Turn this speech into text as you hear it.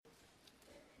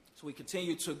So we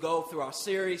continue to go through our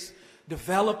series,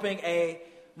 Developing a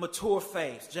Mature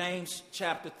Faith, James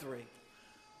chapter 3.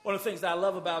 One of the things that I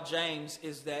love about James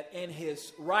is that in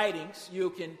his writings, you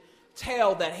can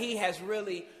tell that he has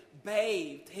really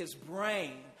bathed his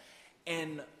brain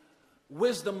in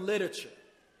wisdom literature.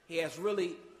 He is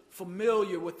really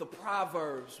familiar with the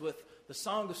Proverbs, with the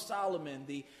Song of Solomon,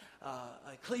 the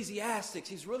Ecclesiastics.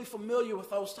 He's really familiar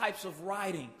with those types of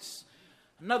writings.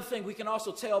 Another thing we can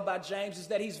also tell about James is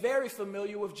that he's very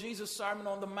familiar with Jesus' Sermon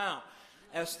on the Mount,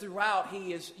 as throughout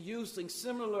he is using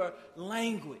similar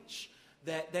language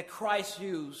that Christ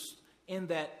used in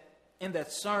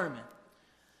that sermon.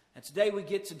 And today we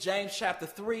get to James chapter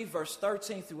 3, verse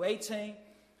 13 through 18,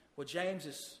 where James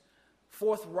is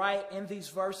forthright in these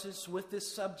verses with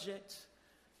this subject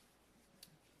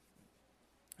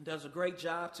and does a great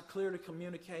job to clearly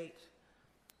communicate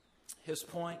his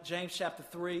point. James chapter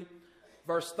 3,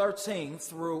 verse 13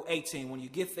 through 18. When you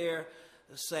get there,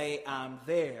 say, I'm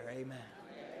there. Amen.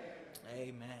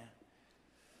 Amen.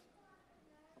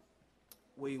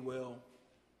 We will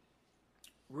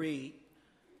read,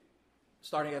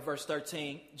 starting at verse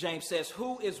 13. James says,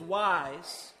 who is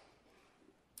wise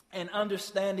and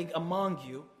understanding among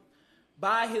you?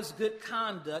 By his good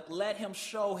conduct, let him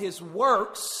show his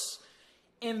works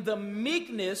in the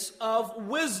meekness of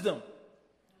wisdom.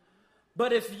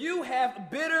 But if you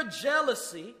have bitter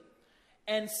jealousy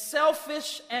and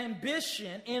selfish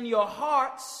ambition in your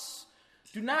hearts,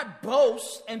 do not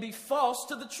boast and be false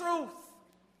to the truth.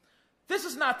 This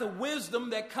is not the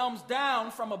wisdom that comes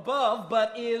down from above,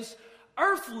 but is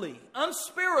earthly,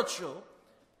 unspiritual,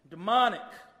 demonic.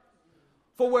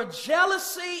 For where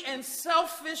jealousy and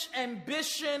selfish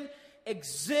ambition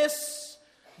exists,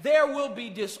 there will be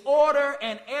disorder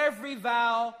and every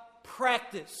vile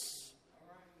practice.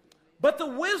 But the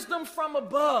wisdom from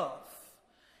above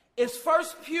is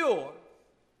first pure,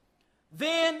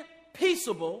 then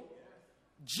peaceable,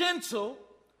 gentle,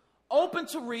 open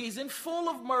to reason, full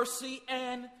of mercy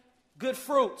and good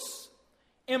fruits,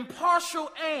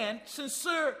 impartial and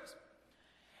sincere.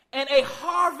 And a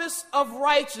harvest of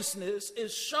righteousness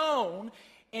is shown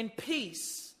in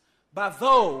peace by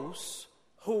those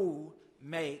who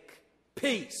make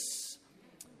peace.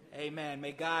 Amen.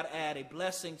 May God add a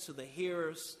blessing to the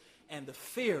hearers and the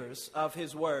fearers of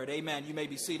his word. Amen. You may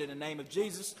be seated in the name of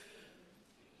Jesus.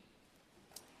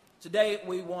 Today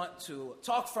we want to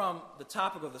talk from the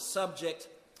topic of the subject,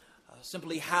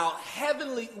 simply how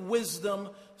heavenly wisdom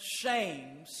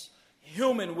shames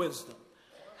human wisdom.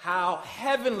 How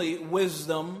heavenly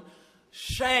wisdom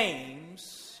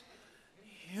shames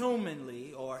human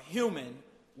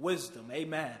wisdom.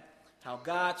 Amen. How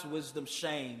God's wisdom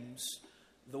shames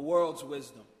the world's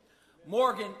wisdom.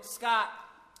 Morgan Scott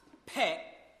Peck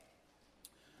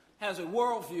has a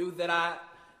worldview that I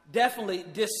definitely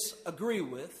disagree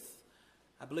with.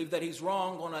 I believe that he's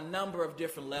wrong on a number of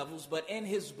different levels, but in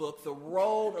his book, The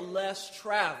Road Less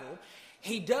Traveled,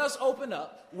 he does open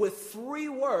up with 3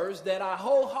 words that I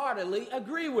wholeheartedly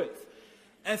agree with.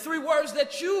 And 3 words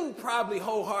that you probably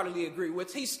wholeheartedly agree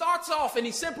with. He starts off and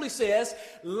he simply says,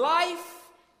 life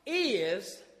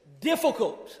is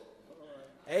difficult.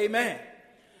 Amen.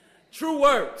 True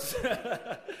words.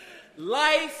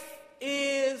 Life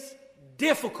is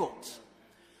difficult.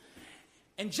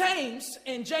 And James,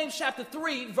 in James chapter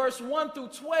 3, verse 1 through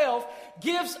 12,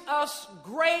 gives us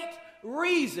great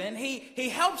reason. He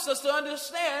helps us to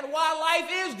understand why life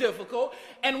is difficult.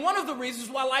 And one of the reasons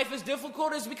why life is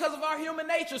difficult is because of our human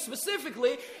nature.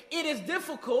 Specifically, it is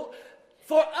difficult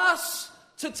for us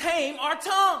to tame our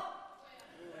tongue.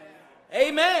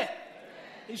 Amen.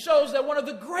 He shows that one of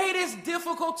the greatest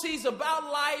difficulties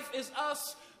about life is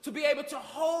us to be able to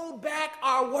hold back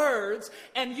our words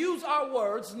and use our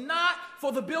words not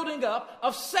for the building up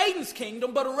of Satan's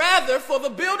kingdom, but rather for the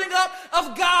building up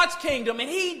of God's kingdom. And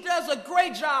he does a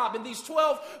great job in these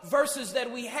 12 verses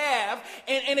that we have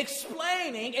in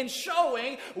explaining and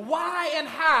showing why and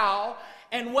how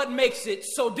and what makes it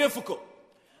so difficult.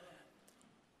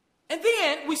 And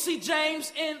then we see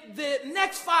James in the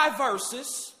next 5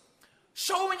 verses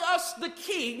showing us the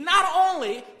key not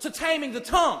only to taming the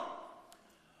tongue,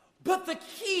 but the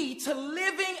key to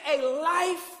living a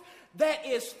life that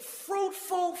is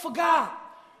fruitful for God.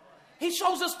 He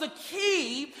shows us the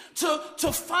key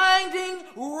to finding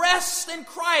rest in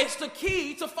Christ, the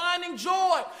key to finding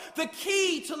joy, the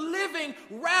key to living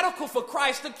radical for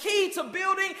Christ, the key to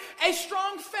building a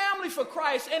strong family for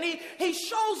Christ. And he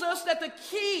shows us that the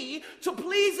key to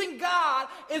pleasing God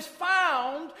is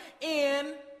found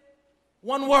in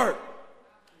one word.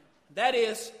 That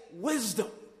is wisdom.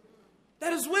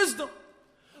 That is wisdom.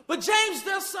 But James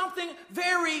does something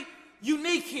very,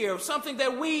 unique here, something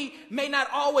that we may not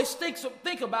always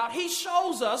think about. He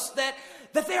shows us that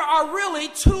there are really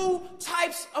two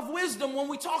types of wisdom when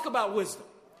we talk about wisdom.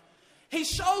 He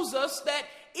shows us that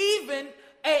even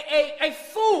a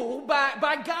fool,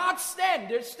 by God's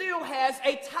standards, still has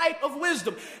a type of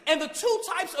wisdom. And the two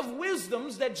types of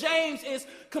wisdoms that James is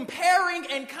comparing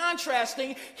and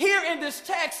contrasting here in this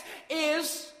text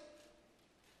is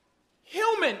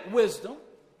human wisdom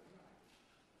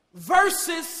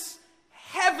versus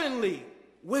heavenly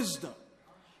wisdom.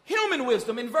 Human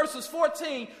wisdom. In verses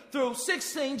 14 through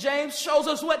 16, James shows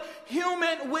us what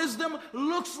human wisdom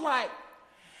looks like.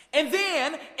 And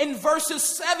then in verses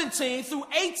 17 through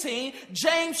 18,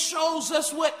 James shows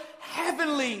us what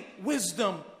heavenly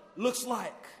wisdom looks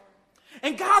like.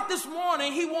 And God this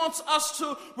morning, he wants us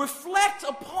to reflect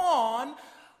upon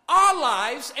our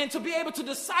lives and to be able to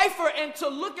decipher and to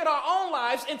look at our own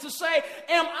lives and to say,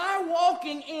 am I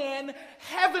walking in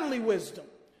heavenly wisdom?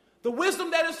 The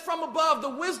wisdom that is from above, the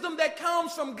wisdom that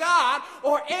comes from God,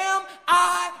 or am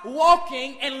I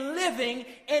walking and living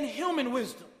in human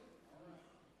wisdom?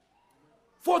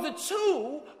 For the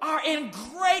two are in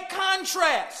great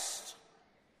contrast.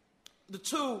 The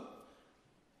two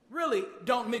really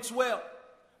don't mix well.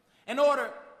 In order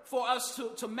for us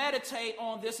to meditate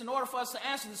on this, in order for us to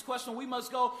answer this question, we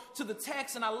must go to the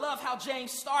text. And I love how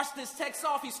James starts this text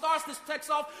off. He starts this text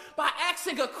off by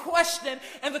asking a question.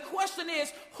 And the question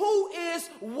is, who is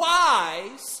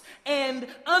wise and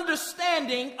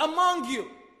understanding among you?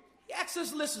 He asks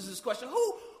his listeners this question.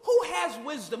 Who has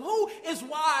wisdom? Who is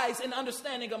wise and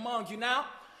understanding among you? Now,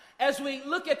 as we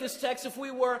look at this text, if we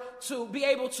were to be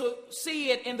able to see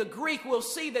it in the Greek, we'll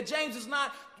see that James is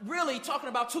not really talking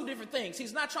about two different things.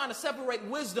 He's not trying to separate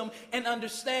wisdom and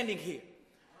understanding here.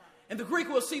 In the Greek,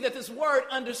 we'll see that this word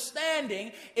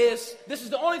understanding this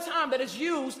is the only time that it's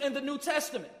used in the New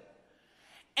Testament.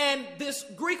 And this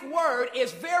Greek word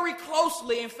is very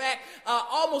closely, in fact,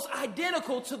 almost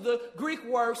identical to the Greek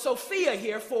word Sophia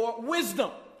here for wisdom.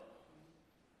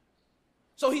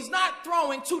 So he's not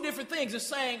throwing two different things and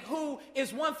saying who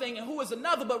is one thing and who is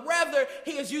another, but rather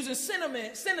he is using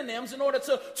synonyms in order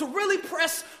to really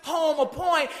press home a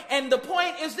point. And the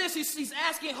point is this, he's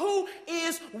asking, who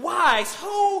is wise?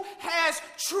 Who has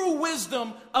true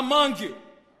wisdom among you?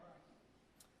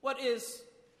 What is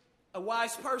a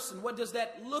wise person? What does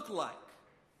that look like?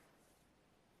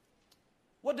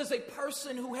 What does a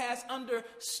person who has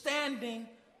understanding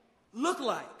look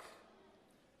like?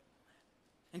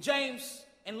 And James,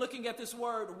 in looking at this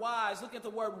word wise, looking at the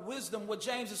word wisdom, what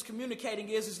James is communicating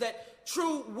is that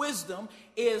true wisdom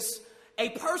is a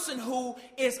person who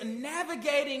is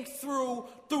navigating through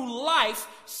life,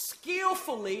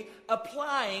 skillfully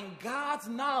applying God's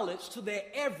knowledge to their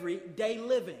everyday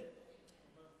living.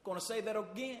 I'm going to say that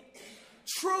again.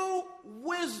 True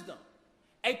wisdom.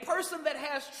 A person that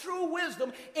has true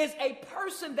wisdom is a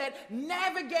person that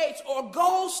navigates or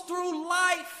goes through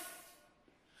life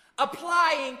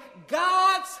applying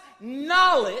God's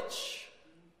knowledge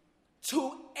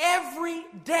to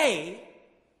everyday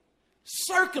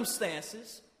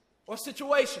circumstances or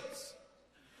situations.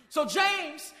 So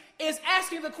James is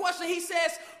asking the question, he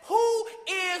says, who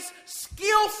is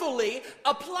skillfully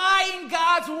applying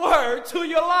God's word to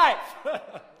your life?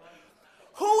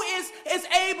 Who is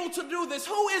able to do this?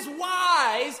 Who is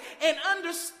wise and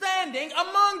understanding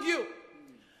among you?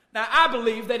 Now, I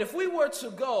believe that if we were to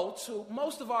go to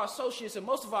most of our associates and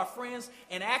most of our friends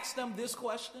and ask them this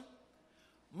question,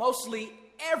 mostly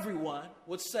everyone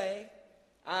would say,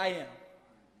 I am.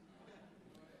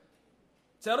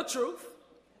 Tell the truth.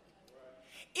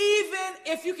 Even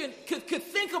if you could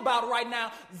think about right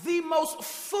now, the most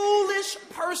foolish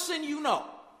person you know,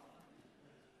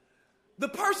 the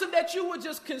person that you would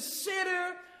just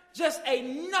consider just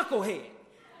a knucklehead.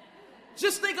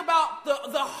 Just think about the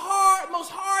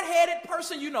most hard-headed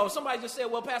person you know. Somebody just said,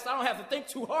 well, Pastor, I don't have to think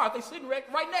too hard. They're sitting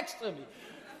right next to me.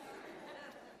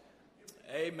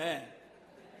 Amen.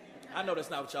 I know that's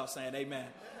not what y'all saying. Amen.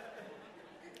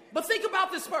 But think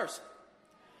about this person.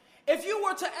 If you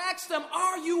were to ask them,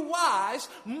 are you wise?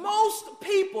 Most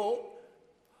people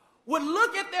would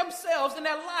look at themselves in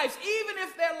their lives, even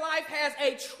if their life has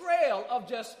a trail of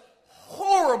just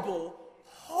horrible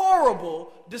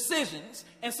decisions,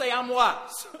 and say, I'm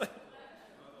wise.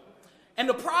 And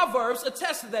the Proverbs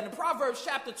attest to that. In Proverbs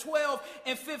chapter 12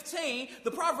 and 15,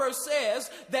 the Proverbs says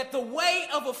that the way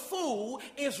of a fool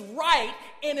is right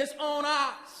in his own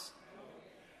eyes.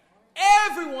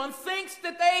 Everyone thinks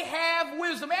that they have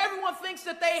wisdom. Everyone thinks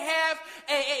that they have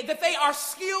that they are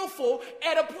skillful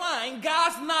at applying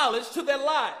God's knowledge to their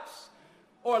lives.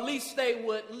 Or at least they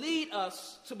would lead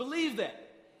us to believe that.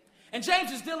 And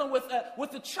James is dealing with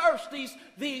the church,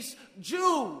 these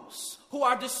Jews who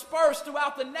are dispersed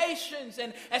throughout the nations.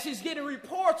 And as he's getting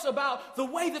reports about the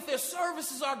way that their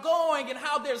services are going and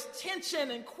how there's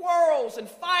tension and quarrels and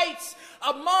fights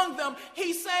among them,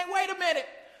 he's saying, wait a minute.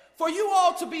 For you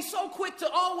all to be so quick to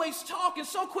always talk and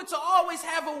so quick to always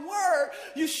have a word,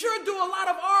 you sure do a lot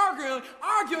of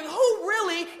arguing. Who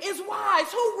really is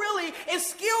wise? Who really is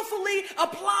skillfully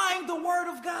applying the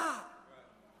word of God?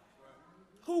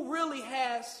 Who really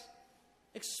has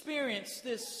experienced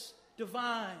this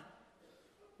divine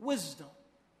wisdom?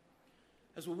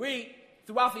 As we read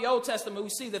throughout the Old Testament, we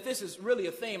see that this is really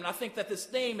a theme. And I think that this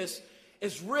theme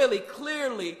is really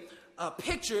clearly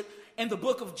pictured in the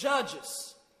book of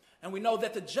Judges. And we know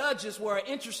that the judges were an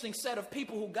interesting set of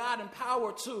people who God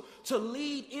empowered to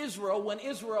lead Israel when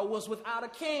Israel was without a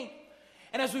king.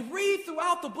 And as we read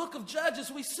throughout the book of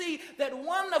Judges, we see that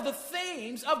one of the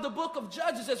themes of the book of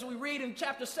Judges, as we read in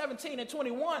chapter 17 and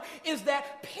 21, is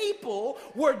that people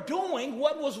were doing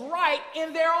what was right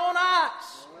in their own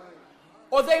eyes.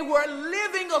 Or they were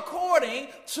living according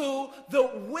to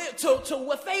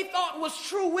what they thought was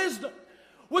true wisdom.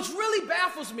 Which really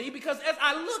baffles me, because as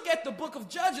I look at the book of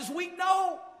Judges, we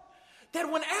know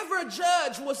that whenever a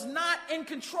judge was not in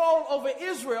control over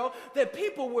Israel, that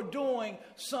people were doing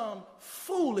some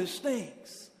foolish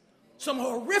things, some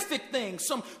horrific things,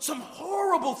 some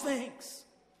horrible things.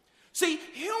 See,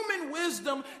 human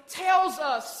wisdom tells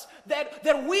us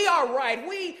that we are right.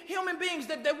 We human beings,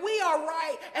 that we are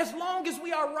right as long as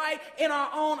we are right in our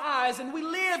own eyes. And we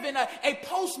live in a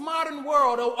postmodern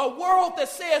world, a world that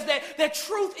says that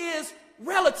truth is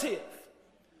relative.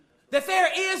 That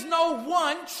there is no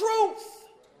one truth.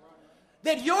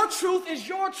 That your truth is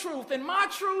your truth and my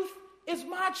truth is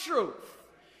my truth.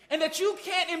 And that you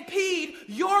can't impede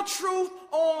your truth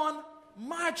on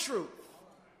my truth.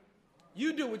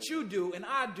 You do what you do and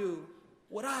I do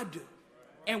what I do.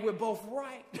 And we're both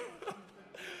right.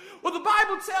 Well, the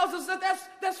Bible tells us that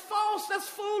that's false, that's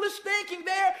foolish thinking.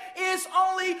 There is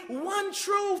only one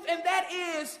truth, and that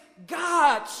is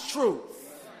God's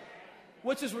truth,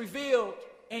 which is revealed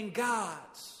in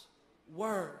God's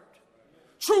word.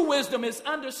 True wisdom is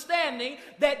understanding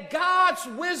that God's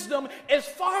wisdom is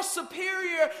far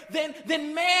superior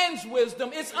than man's wisdom.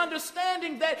 It's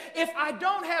understanding that if I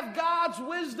don't have God's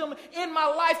wisdom in my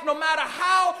life, no matter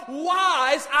how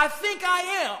wise I think I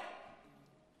am,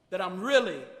 that I'm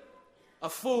really a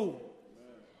fool.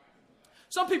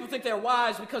 Some people think they're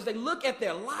wise because they look at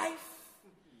their life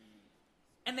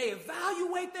and they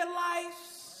evaluate their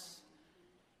lives,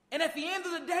 and at the end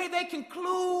of the day they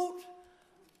conclude,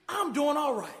 I'm doing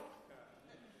all right.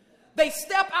 They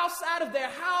step outside of their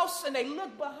house and they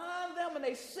look behind them and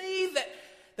they see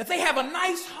that they have a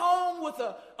nice home with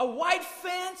a white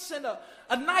fence and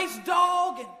a nice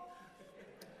dog. And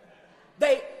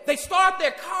they start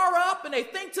their car up and they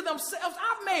think to themselves,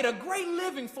 I've made a great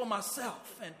living for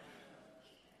myself. And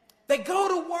they go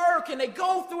to work and they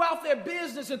go throughout their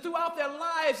business and throughout their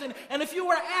lives. And if you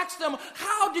were to ask them,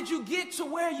 how did you get to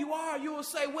where you are? You will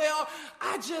say, well,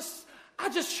 I just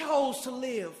chose to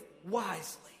live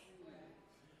wisely.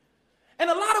 And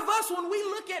a lot of us, when we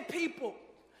look at people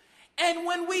and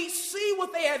when we see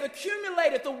what they have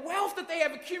accumulated, the wealth that they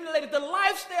have accumulated, the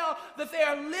lifestyle that they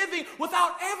are living,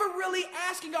 without ever really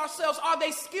asking ourselves, are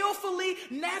they skillfully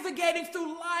navigating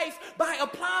through life by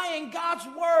applying God's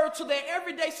word to their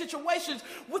everyday situations?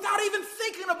 Without even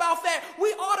thinking about that,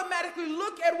 we automatically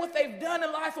look at what they've done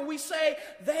in life and we say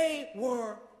they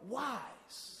were wise.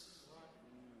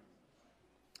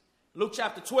 Luke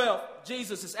chapter 12,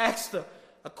 Jesus is asked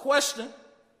a question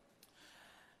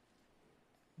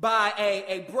by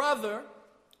a brother.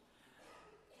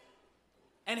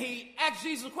 And he asks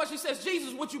Jesus a question. He says,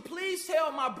 Jesus, would you please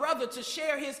tell my brother to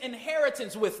share his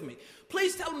inheritance with me?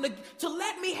 Please tell him to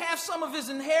let me have some of his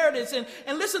inheritance.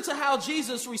 And listen to how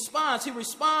Jesus responds. He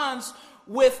responds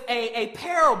with a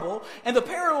parable. And the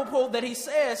parable that he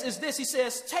says is this. He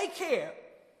says, take care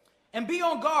and be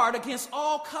on guard against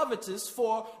all covetous,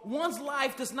 for one's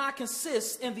life does not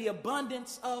consist in the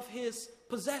abundance of his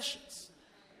possessions.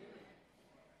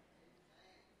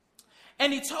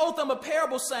 And he told them a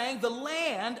parable saying, the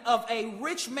land of a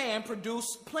rich man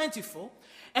produced plentiful.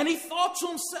 And he thought to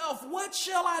himself, what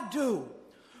shall I do?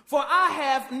 For I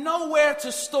have nowhere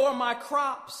to store my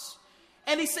crops.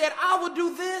 And he said, I will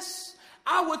do this.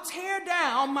 I will tear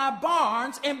down my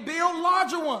barns and build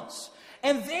larger ones.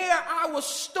 And there I will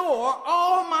store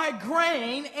all my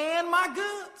grain and my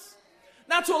goods.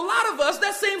 Now, to a lot of us,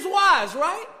 that seems wise,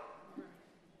 right?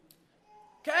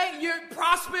 Okay, you're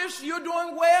prosperous, you're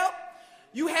doing well.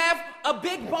 You have a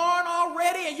big barn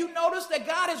already, and you notice that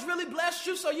God has really blessed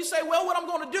you. So you say, well, what I'm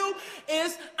going to do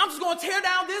is I'm just going to tear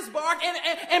down this barn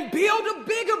and build a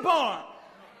bigger barn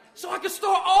so I can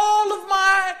store all of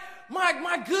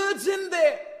my goods in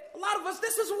there. A lot of us,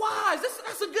 this is wise.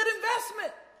 That's a good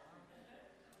investment.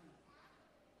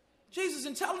 Jesus,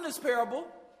 in telling this parable,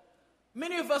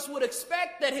 many of us would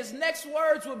expect that his next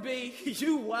words would be,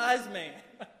 you wise man.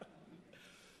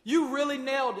 You really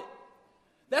nailed it.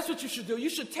 That's what you should do. You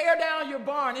should tear down your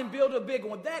barn and build a bigger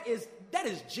one. That is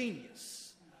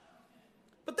genius.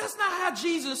 But that's not how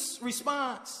Jesus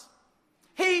responds.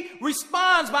 He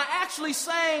responds by actually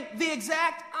saying the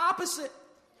exact opposite.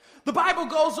 The Bible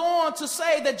goes on to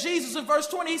say that Jesus, in verse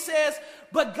 20, he says,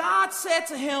 but God said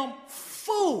to him,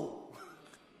 fool,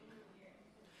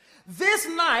 this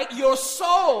night your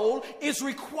soul is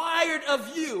required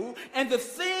of you, and the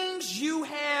things you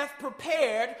have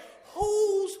prepared,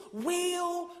 whose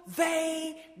will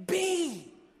they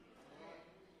be?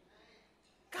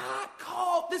 God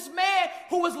called this man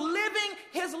who was living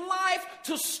his life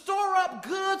to store up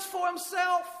goods for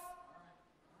himself,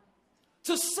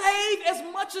 to save as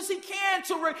much as he can,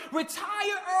 to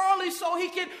retire early so he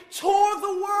can tour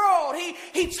the world.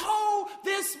 He told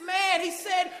this man, he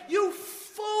said, you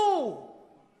fool.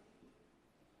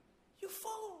 You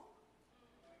fool.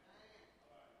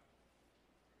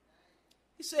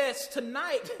 He says,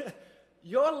 tonight,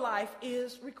 your life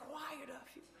is required of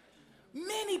you.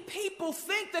 Many people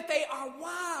think that they are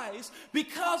wise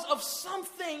because of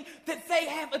something that they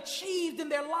have achieved in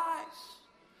their lives.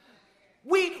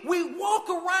 We walk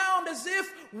around as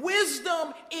if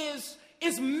wisdom is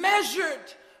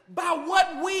measured by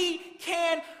what we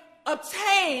can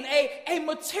obtain, a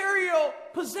material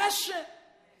possession.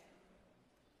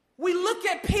 We look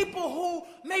at people who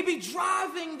may be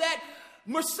driving that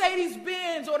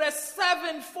Mercedes-Benz or that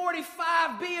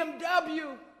 745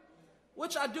 BMW,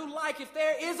 which I do like if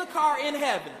there is a car in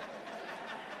heaven.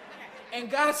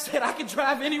 And God said I can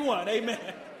drive anyone, amen.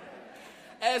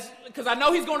 Because I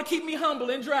know he's going to keep me humble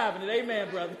in driving it, amen,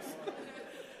 brothers.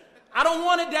 I don't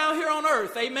want it down here on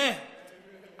earth, amen.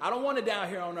 I don't want it down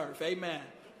here on earth, amen.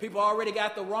 People already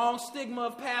got the wrong stigma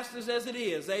of pastors as it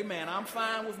is, amen. I'm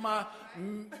fine with my,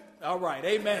 all right,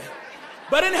 amen.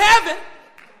 But in heaven,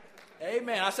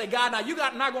 amen. I say, God, now you're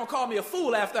not going to call me a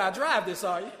fool after I drive this,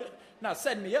 are you? Not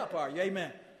setting me up, are you?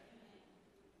 Amen.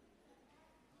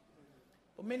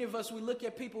 But many of us, we look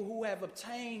at people who have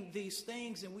obtained these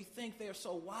things and we think they're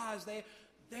so wise,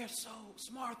 they're so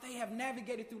smart, they have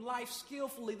navigated through life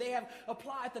skillfully, they have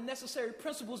applied the necessary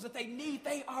principles that they need,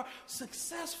 they are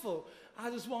successful. I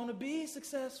just want to be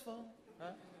successful. Huh?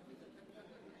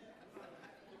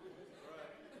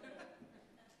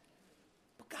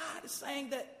 But God is saying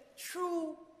that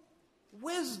true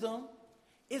wisdom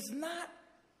is not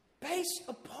based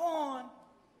upon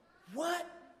what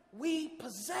we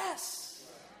possess.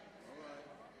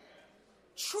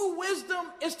 True wisdom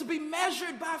is to be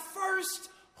measured by first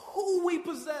who we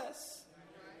possess.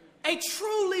 A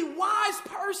truly wise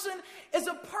person is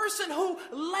a person who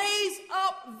lays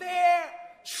up their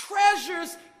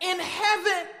treasures in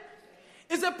heaven.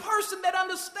 Is a person that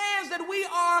understands that we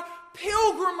are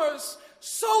pilgrims,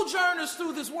 sojourners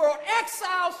through this world,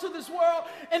 exiles to this world,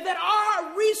 and that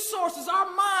our resources, our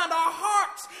mind, our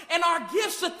hearts, and our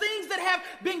gifts, the things that have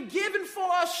been given for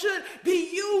us should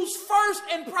be used first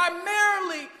and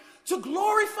primarily to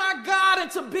glorify God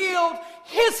and to build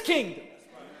his kingdom.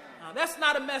 Now, that's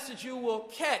not a message you will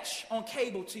catch on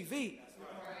cable TV.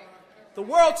 The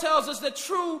world tells us that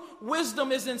true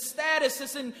wisdom is in status,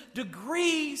 it's in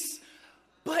degrees.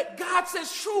 But God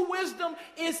says true wisdom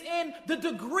is in the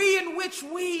degree in which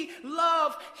we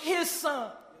love his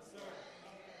son.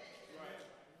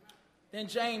 Then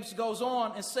James goes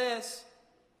on and says,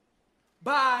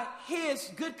 by his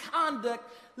good conduct,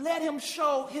 let him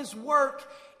show his work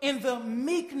in the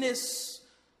meekness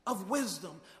of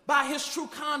wisdom. By his true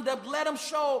conduct, let him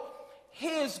show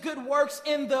his good works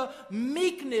in the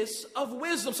meekness of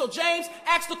wisdom. So James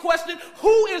asks the question,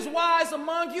 who is wise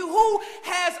among you? Who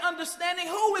has understanding?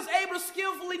 Who is able to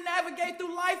skillfully navigate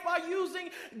through life by using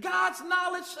God's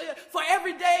knowledge for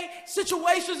everyday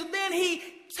situations? And then he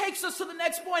takes us to the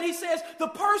next point. He says, the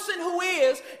person who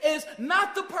is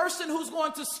not the person who's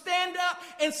going to stand up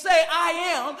and say, I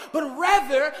am, but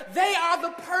rather they are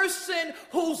the person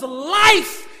whose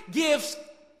life gives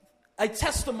a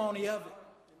testimony of it.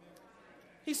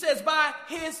 He says, by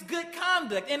his good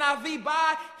conduct, NIV,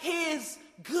 by his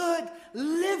good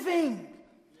living.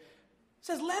 He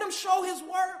says, let him show his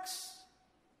works.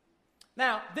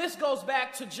 Now, this goes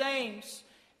back to James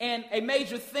And a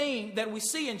major theme that we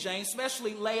see in James,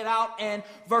 especially laid out in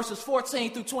verses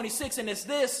 14 through 26, and it's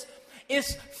this,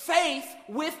 is faith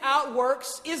without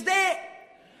works is dead.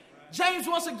 James,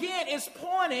 once again, is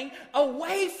pointing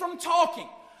away from talking,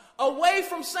 away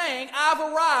from saying, I've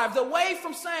arrived, away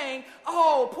from saying,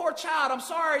 oh, poor child, I'm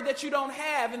sorry that you don't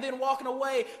have, and then walking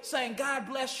away saying, God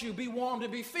bless you, be warmed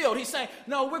and be filled. He's saying,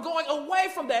 no, we're going away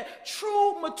from that.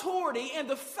 True maturity in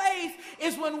the faith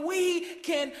is when we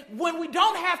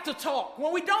don't have to talk,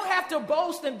 when we don't have to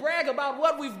boast and brag about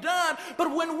what we've done,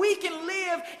 but when we can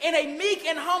live in a meek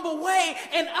and humble way,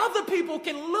 and other people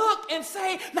can look and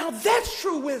say, now that's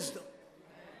true wisdom.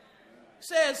 It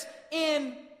says,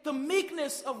 in the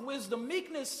meekness of wisdom.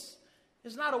 Meekness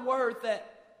is not a word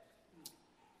that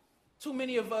too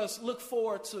many of us look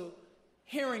forward to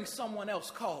hearing someone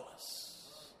else call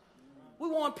us. We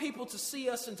want people to see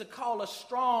us and to call us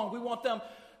strong. We want them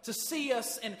to see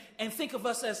us and think of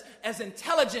us as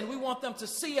intelligent. We want them to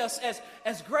see us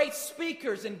as great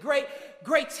speakers and great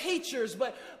teachers.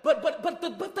 But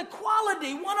the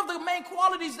quality, one of the main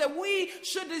qualities that we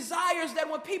should desire is that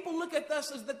when people look at us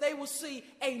is that they will see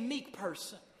a meek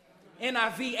person.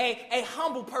 NIV, a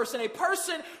humble person, a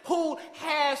person who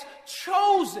has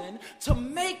chosen to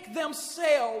make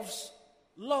themselves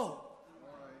low.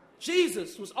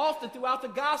 Jesus was often throughout the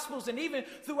Gospels and even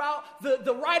throughout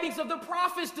the writings of the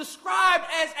prophets described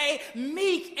as a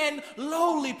meek and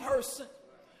lowly person.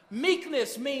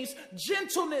 Meekness means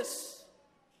gentleness.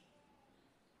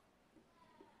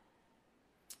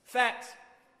 In fact,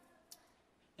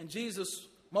 in Jesus'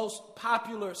 most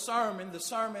popular sermon, the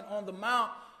Sermon on the Mount,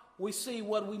 we see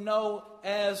what we know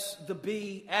as the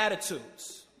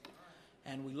Beatitudes.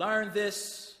 And we learned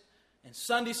this in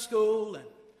Sunday school, and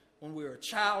when we were a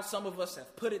child, some of us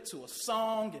have put it to a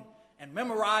song and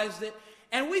memorized it.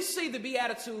 And we see the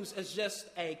Beatitudes as just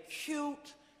a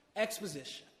cute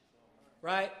exposition,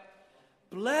 right?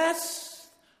 Blessed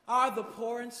are the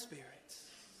poor in spirit,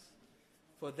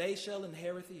 for they shall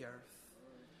inherit the earth.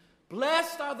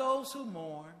 Blessed are those who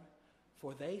mourn,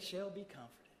 for they shall be comforted.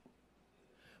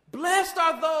 Blessed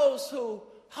are those who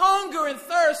hunger and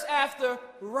thirst after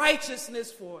righteousness,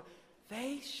 for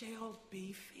they shall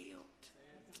be filled.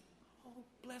 Oh,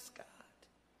 bless God.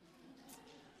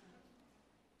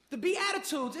 The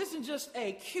Beatitudes isn't just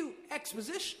a cute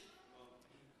exposition.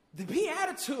 The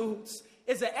Beatitudes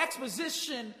is an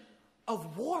exposition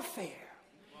of warfare.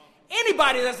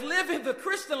 Anybody that's living the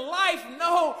Christian life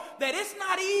know that it's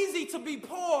not easy to be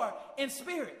poor in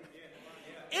spirit.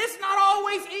 It's not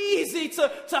always easy to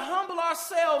humble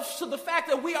ourselves to the fact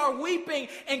that we are weeping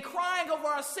and crying over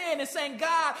our sin and saying,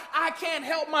 God, I can't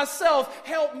help myself,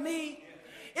 help me.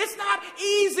 It's not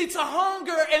easy to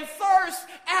hunger and thirst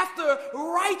after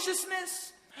righteousness.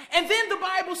 And then the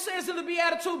Bible says in the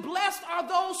Beatitude, blessed are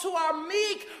those who are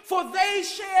meek, for they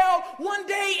shall one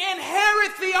day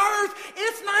inherit the earth.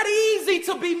 It's not easy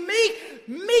to be meek.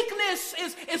 Meekness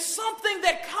is something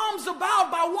that comes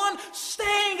about by one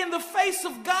staying in the face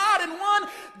of God and one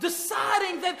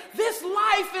deciding that this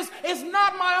life is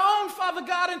not my own, Father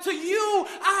God, and to you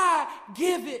I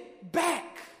give it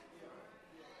back.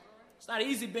 It's not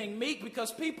easy being meek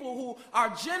because people who are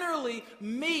generally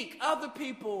meek, other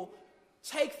people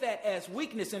take that as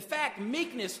weakness. In fact,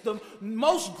 meekness, the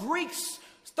most Greeks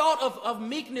thought of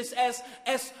meekness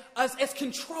as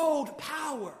controlled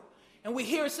power. And we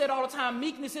hear it said all the time,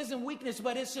 meekness isn't weakness,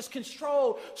 but it's just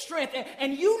controlled strength.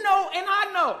 And you know, and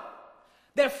I know,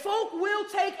 that folk will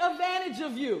take advantage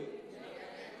of you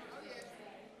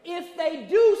if they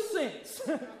do sense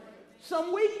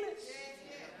some weakness.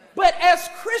 But as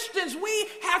Christians, we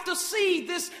have to see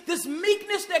this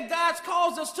meekness that God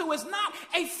calls us to is not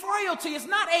a frailty. It's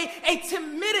not a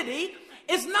timidity.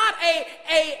 It's not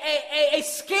a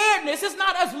scaredness. It's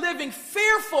not us living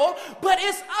fearful, but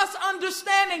it's us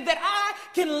understanding that I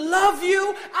can love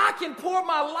you. I can pour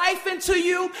my life into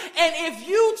you. And if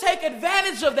you take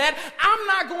advantage of that, I'm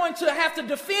not going to have to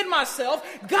defend myself.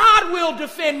 God will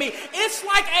defend me. It's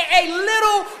like a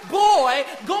little boy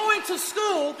going to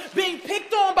school being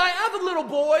picked on by other little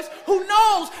boys who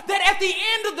knows that at the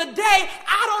end of the day,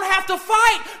 I don't have to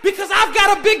fight because I've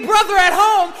got a big brother at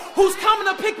home who's coming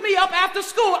to pick me up after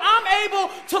school. I'm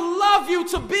able to love you,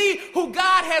 to be who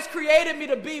God has created me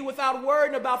to be without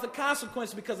worrying about the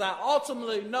consequence, because I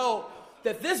ultimately know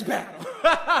that this battle,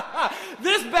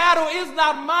 this battle is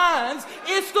not mine,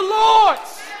 it's the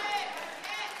Lord's.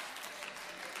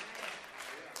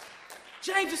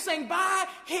 James is saying, by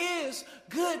his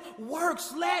good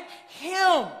works, let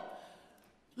him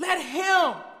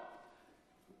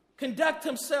conduct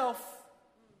himself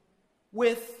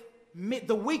with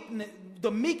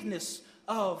the meekness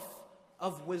of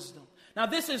wisdom. Now,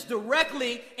 this is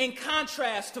directly in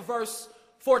contrast to verse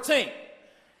 14.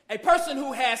 A person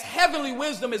who has heavenly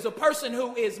wisdom is a person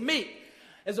who is meek,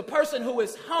 is a person who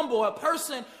is humble, a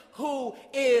person who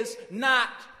is not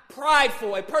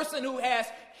prideful. A person who has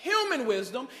human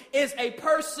wisdom is a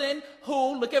person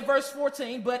who, look at verse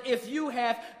 14, but if you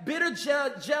have bitter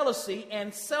jealousy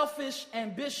and selfish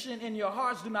ambition in your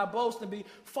hearts, do not boast and be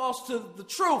false to the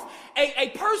truth. A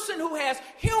person who has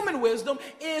human wisdom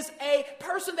is a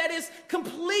person that is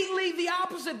completely the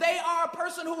opposite. They are a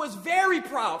person who is very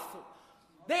proudful.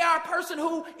 They are a person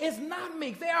who is not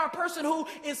meek. They are a person who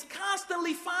is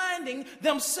constantly finding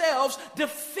themselves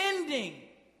defending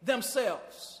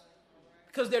themselves,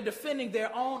 because they're defending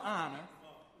their own honor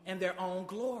and their own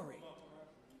glory.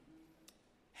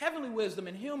 Heavenly wisdom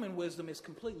and human wisdom is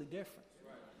completely different.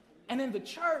 And in the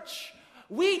church,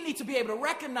 we need to be able to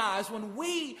recognize when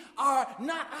we are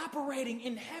not operating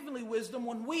in heavenly wisdom,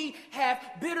 when we have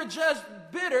bitter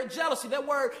jealousy. That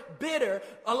word bitter,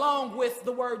 along with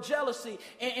the word jealousy,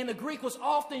 in the Greek was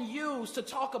often used to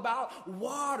talk about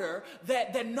water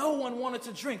that no one wanted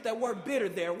to drink. That word bitter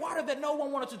there, water that no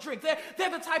one wanted to drink. They're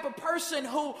the type of person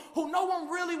who no one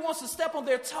really wants to step on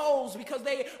their toes, because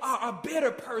they are a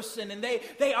bitter person, and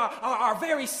they are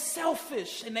very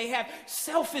selfish, and they have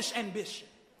selfish ambition.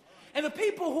 And the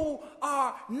people who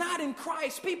are not in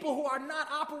Christ, people who are not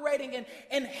operating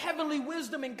in heavenly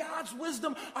wisdom and God's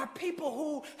wisdom, are people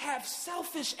who have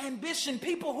selfish ambition,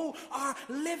 people who are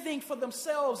living for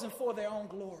themselves and for their own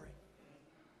glory.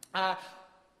 I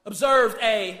observed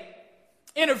an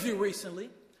interview recently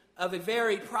of a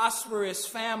very prosperous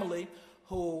family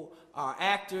who are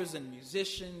actors and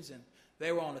musicians, and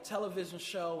they were on a television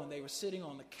show, and they were sitting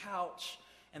on the couch.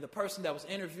 And the person that was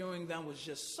interviewing them was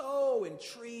just so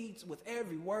intrigued with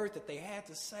every word that they had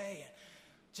to say. And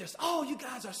just, oh, you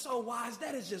guys are so wise.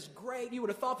 That is just great. You would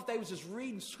have thought that they was just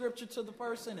reading scripture to the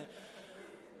person.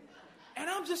 And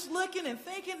I'm just looking and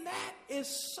thinking, that is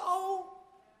so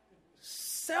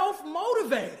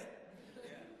self-motivated.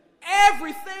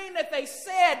 Everything that they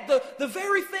said, the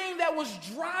very thing that was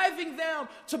driving them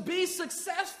to be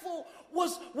successful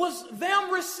was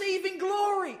them receiving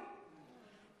glory.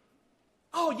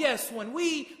 Oh, yes, when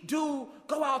we do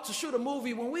go out to shoot a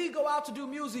movie, when we go out to do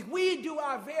music, we do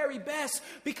our very best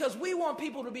because we want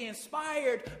people to be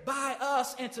inspired by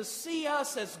us and to see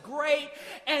us as great.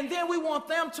 And then we want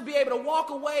them to be able to walk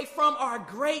away from our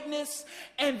greatness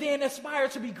and then aspire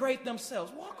to be great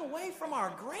themselves. Walk away from our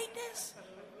greatness?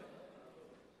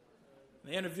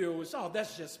 The interviewer was, oh,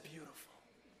 that's just beautiful.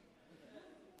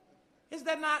 Is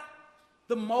that not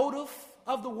the motive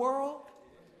of the world?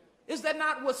 Is that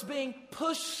not what's being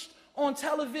pushed on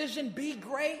television? Be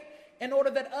great in order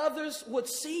that others would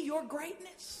see your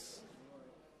greatness?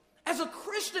 As a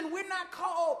Christian, we're not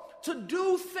called to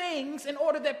do things in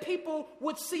order that people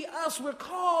would see us. We're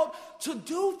called to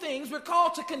do things. We're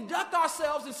called to conduct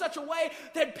ourselves in such a way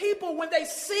that people, when they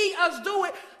see us do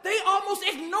it, they almost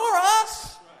ignore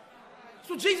us. That's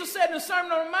what Jesus said in the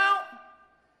Sermon on the Mount.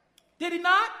 Did he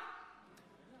not?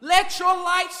 Let your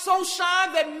light so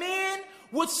shine that men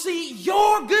would see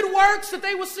your good works, that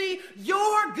they would see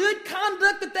your good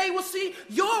conduct, that they would see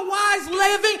your wise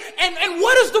living. And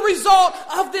what is the result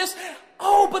of this?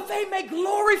 Oh, but they may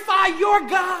glorify your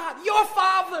God, your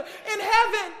Father in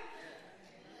heaven.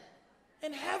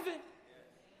 In heaven.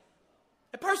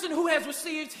 A person who has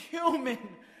received human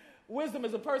wisdom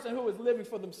is a person who is living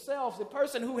for themselves. A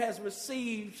person who has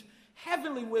received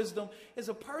heavenly wisdom is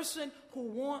a person who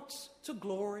wants to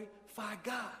glorify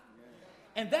God.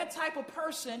 And that type of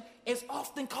person is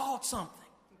often called something.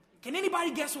 Can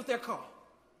anybody guess what they're called?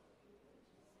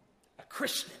 A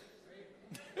Christian.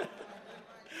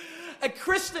 A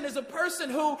Christian is a person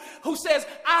who says,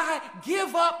 I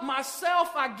give up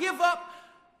myself, I give up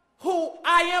who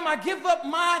I am, I give up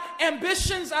my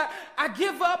ambitions, I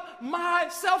give up my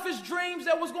selfish dreams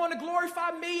that was going to glorify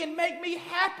me and make me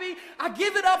happy. I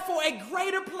give it up for a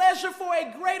greater pleasure, for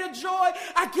a greater joy.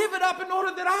 I give it up in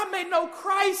order that I may know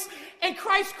Christ and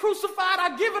Christ crucified.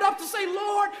 I give it up to say,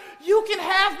 Lord, you can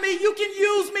have me. You can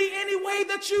use me any way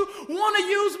that you want to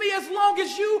use me, as long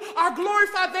as you are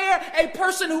glorified. They're a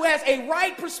person who has a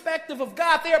right perspective of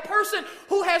God. They're a person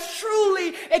who has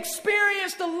truly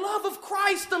experienced the love of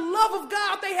Christ, the love of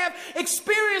God. They have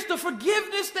experienced the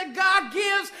forgiveness that God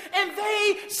gives, and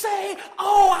they say,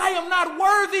 oh, I am not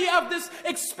worthy of this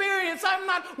experience. I'm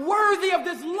not worthy of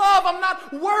this love. I'm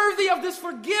not worthy of this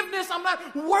forgiveness. I'm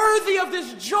not worthy of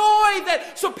this joy. joy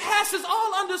that surpasses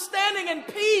all understanding and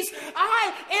peace.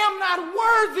 I am not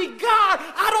worthy, God.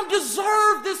 I don't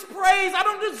deserve this praise. I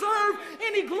don't deserve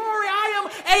any glory. I am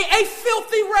a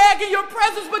filthy rag in your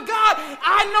presence. But God,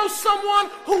 I know someone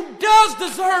who does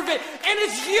deserve it. And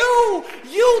it's you.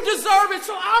 You deserve it.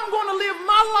 So I'm going to live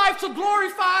my life to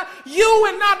glorify you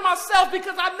and not myself,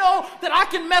 because I know that I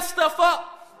can mess stuff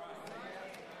up.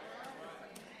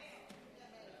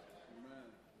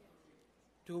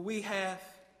 Do we have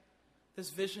this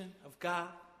vision of God?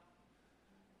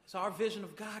 Is our vision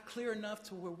of God clear enough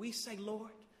to where we say,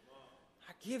 Lord,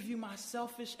 I give you my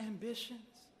selfish ambitions.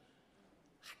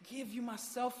 I give you my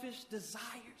selfish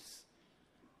desires.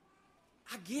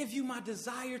 I give you my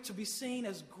desire to be seen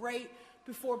as great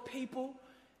before people.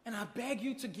 And I beg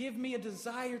you to give me a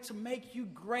desire to make you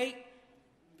great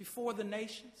before the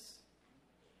nations.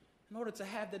 In order to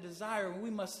have the desire, we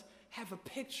must have a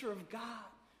picture of God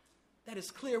that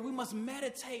is clear. We must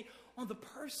meditate on the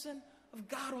person of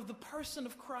God, or the person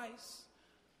of Christ.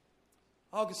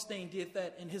 Augustine did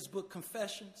that in his book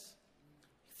Confessions.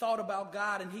 He thought about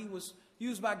God, and he was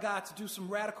used by God to do some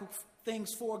radical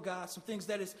things for God, some things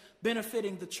that is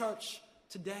benefiting the church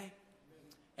today.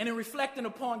 And in reflecting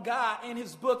upon God in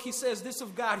his book, he says this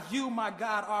of God: you, my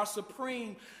God, are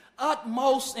supreme,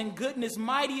 utmost in goodness,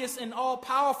 mightiest and all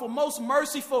powerful, most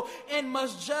merciful and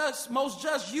most just.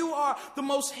 You are the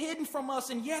most hidden from us,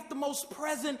 and yet the most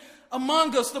present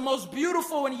among us, the most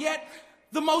beautiful, and yet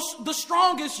the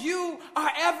strongest. You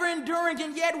are ever enduring,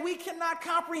 and yet we cannot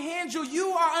comprehend you. You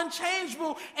are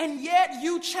unchangeable, and yet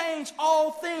you change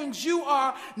all things. You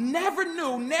are never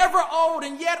new, never old,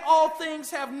 and yet all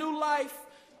things have new life.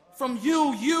 From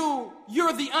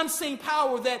you're the unseen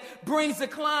power that brings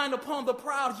decline upon the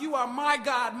proud. You are my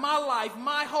God, my life,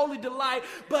 my holy delight.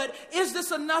 But is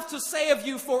this enough to say of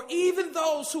you? For even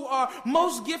those who are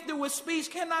most gifted with speech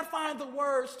cannot find the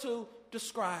words to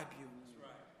describe you.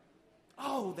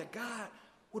 Oh, that God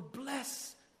would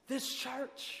bless this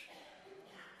church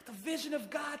with the vision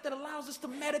of God that allows us to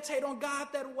meditate on God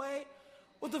that way.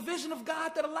 With the vision of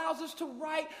God that allows us to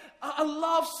write a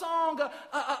love song,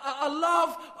 a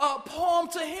love poem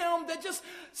to him that just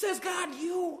says, God,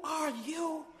 you are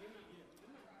you.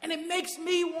 And it makes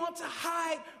me want to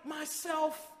hide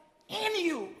myself in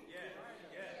you.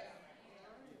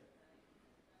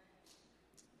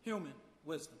 Human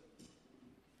wisdom.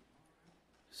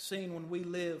 Seen when we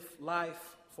live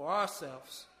life for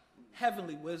ourselves.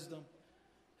 Heavenly wisdom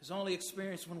is only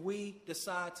experienced when we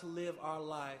decide to live our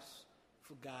lives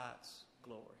for God's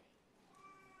glory.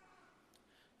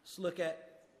 Let's look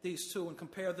at these two and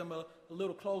compare them a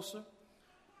little closer.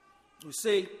 We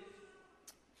see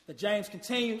that James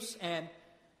continues, and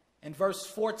in verse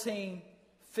 14,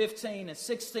 15, and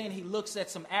 16, he looks at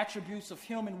some attributes of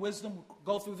human wisdom. We'll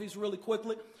go through these really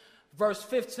quickly. Verse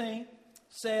 15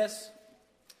 says,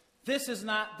 this is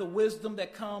not the wisdom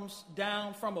that comes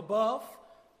down from above.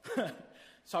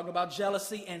 Talking about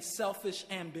jealousy and selfish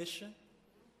ambition.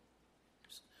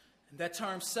 That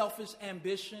term selfish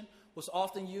ambition was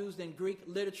often used in Greek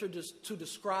literature to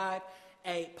describe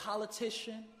a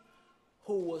politician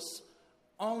who was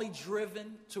only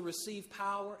driven to receive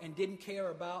power and didn't care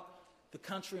about the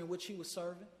country in which he was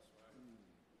serving.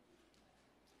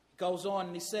 He goes on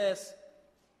and he says,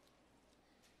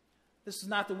 this is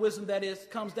not the wisdom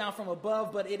that comes down from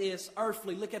above, but it is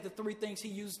earthly. Look at the three things he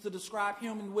uses to describe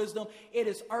human wisdom. It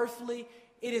is earthly,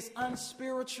 it is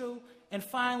unspiritual, and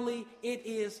finally, it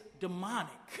is demonic.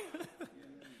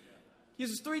 He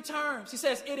uses three terms. He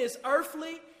says it is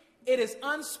earthly, it is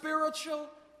unspiritual,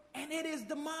 and it is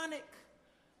demonic.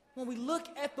 When we look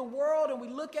at the world and we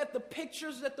look at the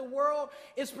pictures that the world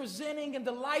is presenting and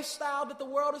the lifestyle that the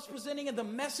world is presenting and the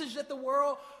message that the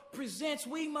world presents,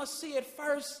 we must see it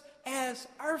first as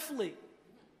earthly.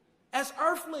 As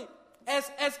earthly.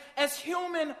 As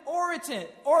human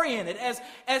oriented,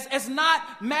 as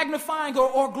not magnifying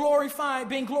or glorifying,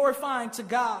 being glorifying to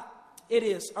God. It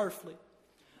is earthly.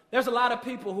 There's a lot of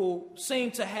people who seem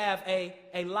to have a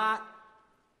lot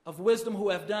of wisdom, who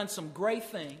have done some great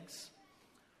things,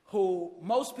 who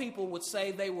most people would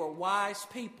say they were wise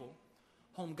people,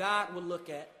 whom God would look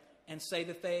at and say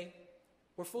that they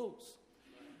were fools.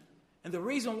 And the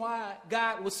reason why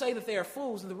God will say that they are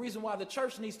fools, and the reason why the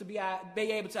church needs to be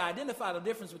able to identify the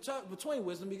difference between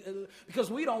wisdom, because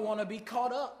we don't want to be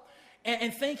caught up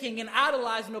and thinking and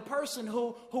idolizing a person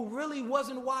who really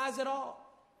wasn't wise at all.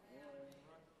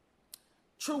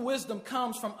 True wisdom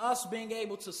comes from us being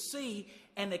able to see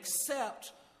and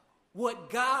accept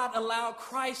what God allowed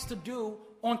Christ to do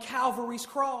on Calvary's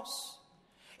cross.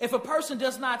 If a person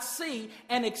does not see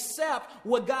and accept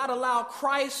what God allowed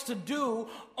Christ to do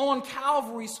on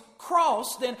Calvary's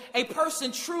cross, then a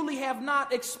person truly have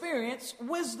not experienced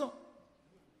wisdom.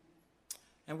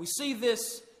 And we see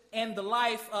this in the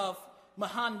life of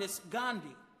Mohandas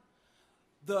Gandhi,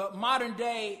 the modern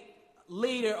day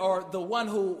leader, or the one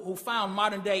who found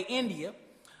modern day India.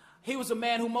 He was a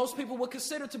man who most people would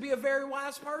consider to be a very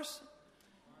wise person.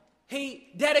 He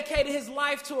dedicated his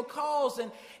life to a cause,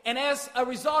 and as a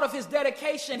result of his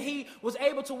dedication, he was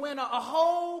able to win a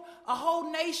whole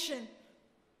nation,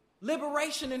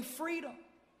 liberation and freedom.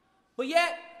 But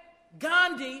yet,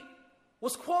 Gandhi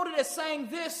was quoted as saying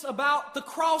this about the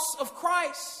cross of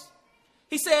Christ.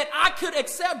 He said, "I could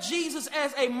accept Jesus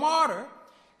as a martyr,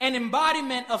 an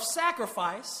embodiment of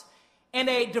sacrifice, and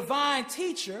a divine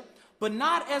teacher, but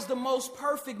not as the most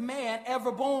perfect man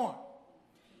ever born.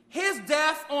 His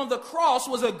death on the cross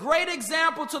was a great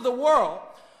example to the world,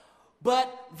 but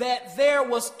that there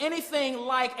was anything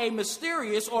like a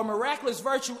mysterious or miraculous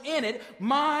virtue in it,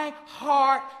 my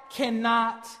heart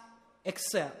cannot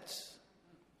accept."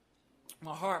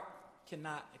 My heart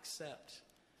cannot accept.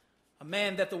 A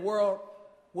man that the world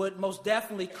would most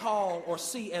definitely call or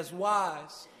see as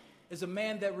wise is a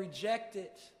man that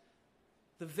rejected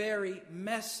the very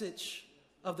message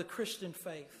of the Christian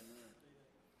faith.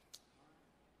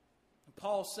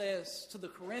 Paul says to the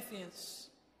Corinthians,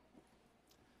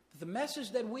 the message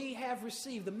that we have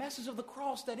received, the message of the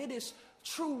cross, that it is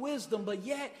true wisdom, but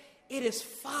yet it is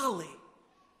folly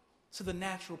to the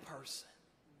natural person.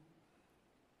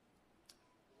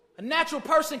 A natural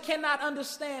person cannot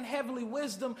understand heavenly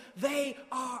wisdom. They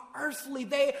are earthly.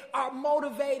 They are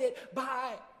motivated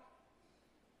by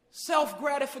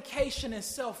self-gratification and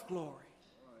self-glory.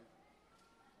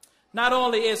 Not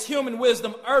only is human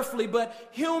wisdom earthly, but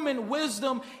human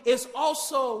wisdom is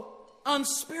also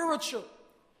unspiritual.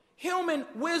 Human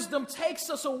wisdom takes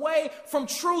us away from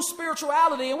true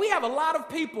spirituality. And we have a lot of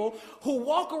people who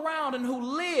walk around and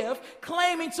who live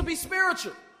claiming to be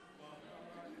spiritual.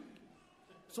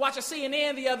 I was watching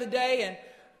CNN the other day, and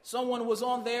someone was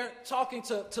on there talking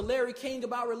to Larry King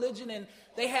about religion, and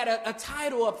they had a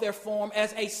title up there for him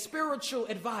as a spiritual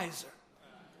advisor.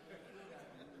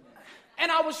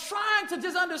 And I was trying to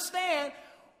just understand,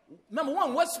 number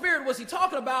one, what spirit was he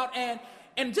talking about, and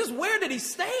just where did he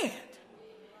stand?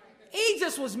 He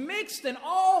just was mixed in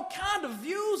all kind of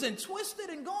views and twisted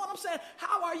and going. I'm saying,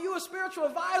 how are you a spiritual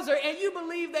advisor and you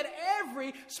believe that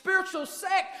every spiritual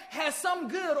sect has some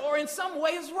good or in some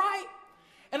way is right?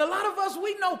 And a lot of us,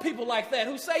 we know people like that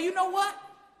who say, you know what?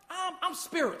 I'm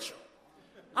spiritual.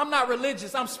 I'm not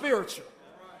religious. I'm spiritual.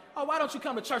 Oh, why don't you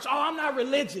come to church? Oh, I'm not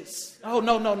religious. Oh,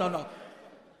 no.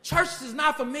 Church is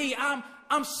not for me.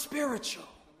 I'm spiritual.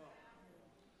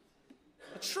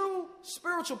 A true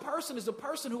spiritual person is a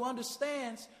person who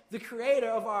understands the creator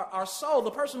of our soul, the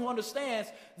person who understands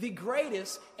the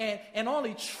greatest and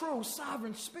only true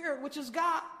sovereign spirit, which is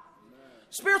God. Amen.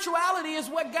 Spirituality is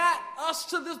what got us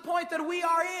to this point that we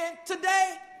are in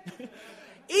today.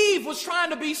 Eve was trying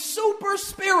to be super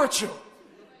spiritual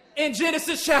in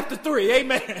Genesis chapter 3.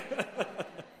 Amen.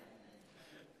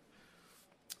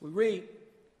 We read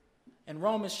in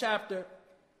Romans chapter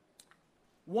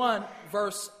 1,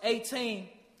 verse 18,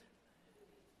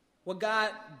 what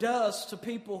God does to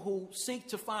people who seek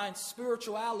to find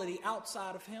spirituality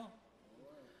outside of Him. It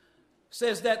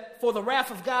says that, for the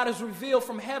wrath of God is revealed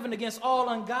from heaven against all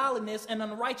ungodliness and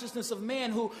unrighteousness of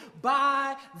men who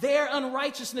by their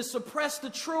unrighteousness suppress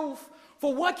the truth.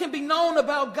 For what can be known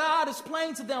about God is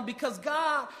plain to them, because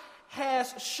God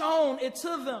has shown it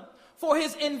to them. For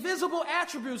His invisible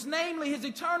attributes, namely His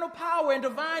eternal power and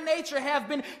divine nature, have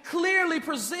been clearly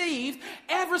perceived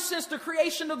ever since the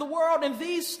creation of the world and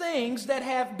these things that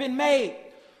have been made.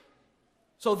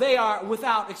 So they are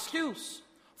without excuse.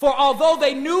 For although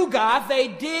they knew God, they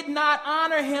did not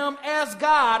honor Him as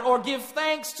God or give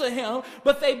thanks to Him,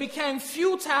 but they became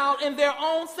futile in their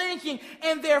own thinking,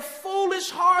 and their foolish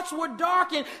hearts were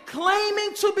darkened.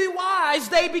 Claiming to be wise,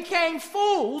 they became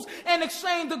fools and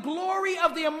exchanged the glory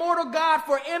of the immortal God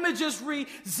for images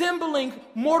resembling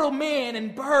mortal men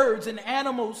and birds and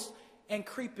animals and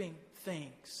creeping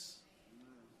things.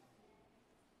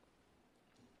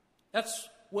 That's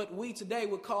what we today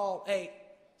would call a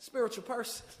spiritual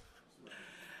person.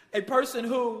 A person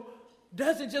who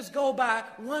doesn't just go by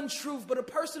one truth, but a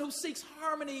person who seeks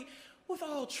harmony with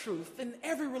all truth. And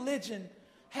every religion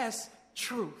has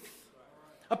truth.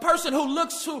 A person who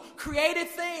looks to created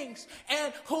things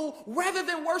and who, rather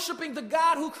than worshiping the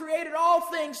God who created all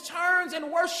things, turns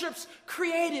and worships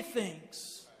created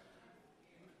things.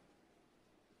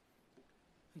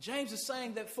 James is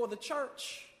saying that for the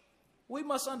church, we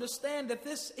must understand that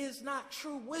this is not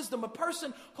true wisdom. A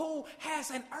person who has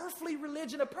an earthly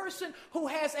religion, a person who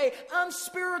has an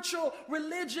unspiritual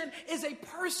religion is a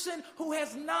person who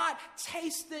has not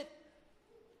tasted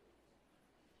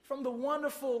from the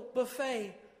wonderful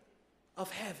buffet of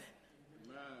heaven.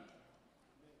 Amen.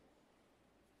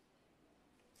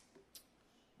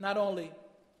 Not only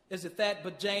is it that,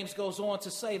 but James goes on to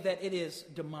say that it is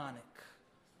demonic.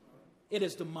 It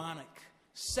is demonic.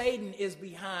 Satan is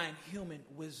behind human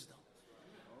wisdom.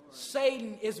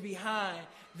 Satan is behind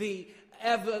the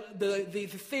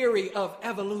theory of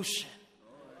evolution.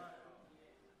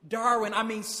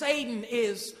 Satan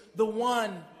is the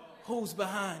one who's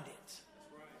behind it.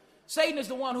 Satan is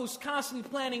the one who's constantly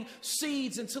planting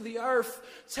seeds into the earth,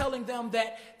 telling them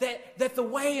that the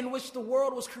way in which the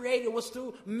world was created was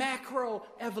through macro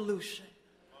evolution.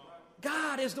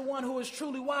 God is the one who is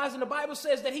truly wise, and the Bible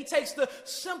says that he takes the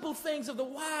simple things of the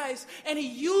wise and he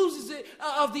uses it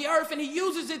of the earth, and he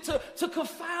uses it to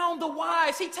confound the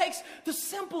wise. He takes the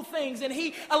simple things and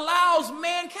he allows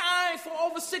mankind for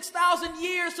over 6,000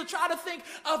 years to try to think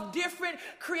of different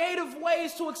creative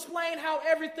ways to explain how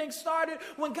everything started,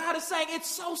 when God is saying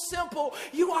it's so simple.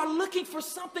 You are looking for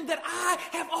something that I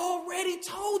have already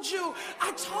told you.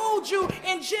 I told you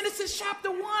in Genesis chapter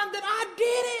 1 that I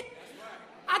did it.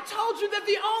 I told you that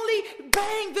the only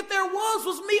bang that there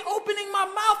was me opening my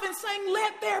mouth and saying,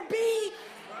 let there be.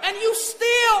 And you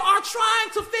still are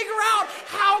trying to figure out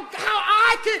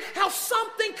how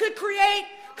something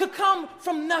could come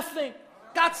from nothing.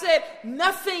 God said,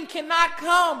 nothing cannot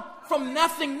come from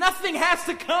nothing. Nothing has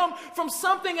to come from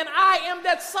something, and I am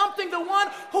that something, the one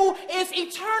who is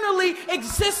eternally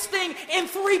existing in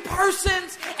three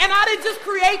persons. And I didn't just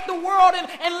create the world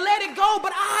and let it go,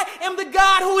 but I am the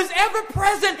God who is ever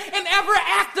present and ever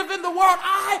active in the world.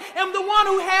 I am the one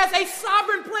who has a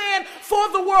sovereign plan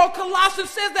for the world.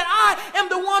 Colossians says that I am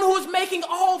the one who is making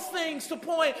all things to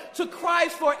point to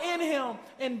Christ, for in him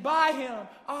and by him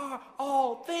are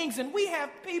all things. And we have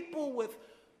people with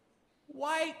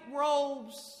white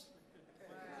robes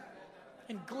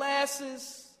and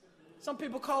glasses. Some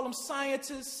people call them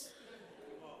scientists.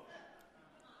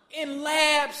 In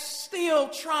labs, still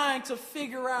trying to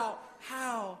figure out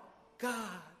how God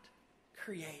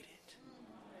created.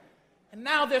 And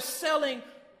now they're selling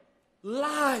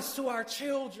lies to our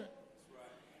children.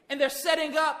 And they're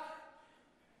setting up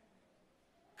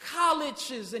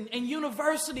colleges and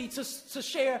university to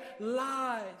share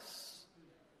lies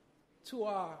to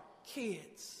our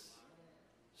kids.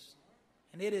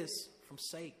 And it is from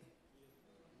Satan.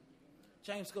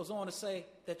 James goes on to say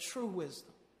that true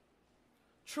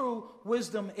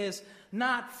wisdom is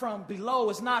not from below,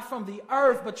 it's not from the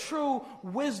earth, but true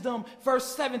wisdom,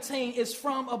 verse 17, is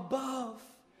from above.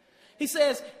 He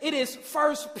says it is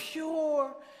first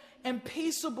pure and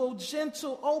peaceable,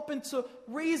 gentle, open to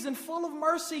reason, full of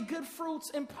mercy, good fruits,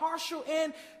 impartial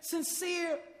and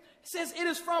sincere. It says it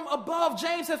is from above.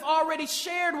 James has already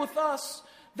shared with us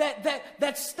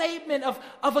that statement of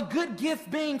a good gift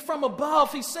being from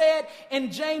above. He said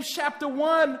in James chapter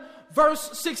 1,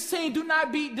 verse 16, do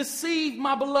not be deceived,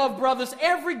 my beloved brothers.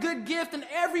 Every good gift and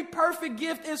every perfect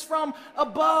gift is from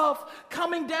above,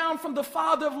 coming down from the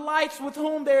Father of lights, with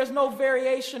whom there is no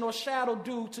variation or shadow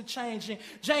due to changing.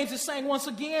 James is saying once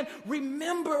again,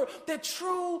 remember that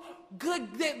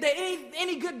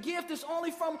any good gift is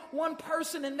only from one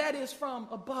person, and that is from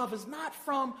above. It's not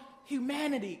from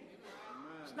humanity.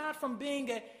 It's not from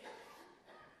being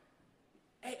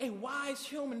a wise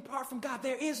human apart from God.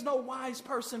 There is no wise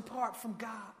person apart from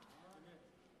God.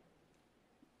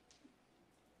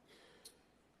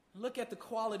 Look at the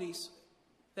qualities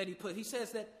that he put. He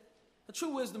says that the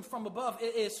true wisdom from above,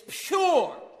 it is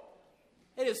pure.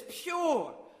 It is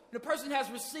pure. The person has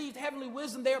received heavenly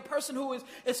wisdom. They're a person who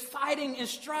is fighting and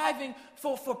striving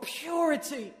for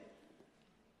purity.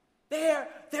 Their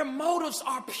motives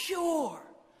are pure.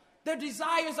 Their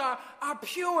desires are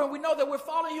pure, and we know that we're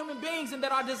fallen human beings and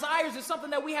that our desires is something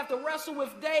that we have to wrestle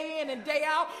with day in and day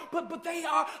out, but they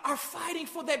are fighting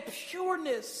for that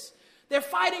pureness. They're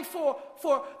fighting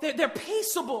they're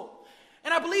peaceable.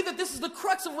 And I believe that this is the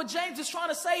crux of what James is trying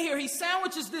to say here. He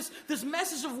sandwiches this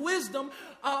message of wisdom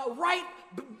right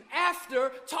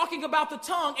after talking about the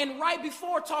tongue and right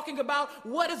before talking about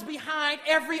what is behind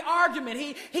every argument.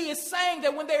 He is saying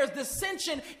that when there is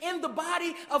dissension in the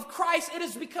body of Christ, it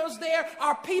is because there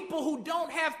are people who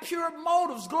don't have pure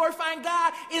motives. Glorifying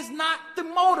God is not the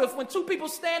motive. When two people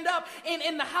stand up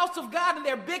in the house of God and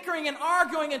they're bickering and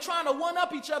arguing and trying to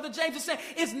one-up each other, James is saying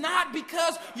it's not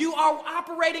because you are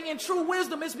operating in true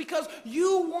wisdom is because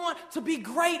you want to be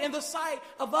great in the sight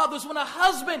of others. When a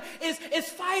husband is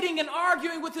fighting and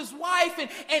arguing with his wife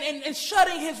and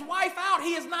shutting his wife out,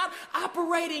 he is not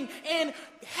operating in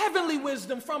heavenly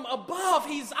wisdom from above.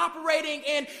 He's operating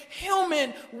in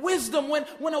human wisdom.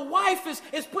 When a wife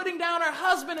is putting down her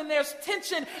husband and there's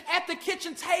tension at the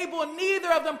kitchen table and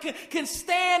neither of them can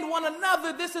stand one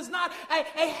another, this is not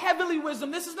a heavenly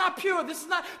wisdom. This is not pure. This is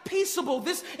not peaceable.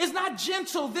 This is not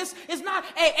gentle. This is not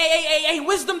a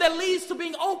wisdom that leads to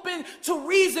being open to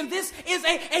reason. This is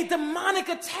a demonic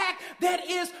attack that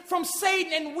is from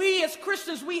Satan. And we as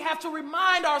Christians, we have to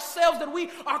remind ourselves that we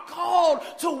are called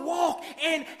to walk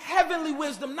in heavenly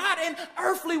wisdom, not in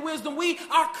earthly wisdom. We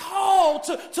are called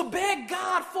to beg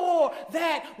God for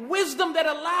that wisdom that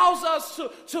allows us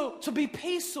to be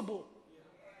peaceable,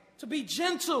 to be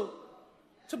gentle,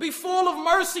 to be full of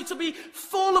mercy, to be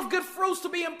full of good fruits, to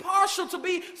be impartial, to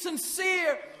be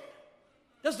sincere.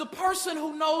 Does the person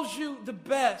who knows you the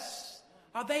best,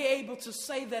 are they able to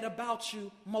say that about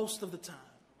you most of the time?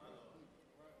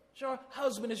 Is your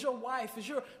husband, is your wife, is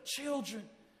your children,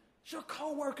 is your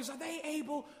co-workers, are they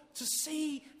able to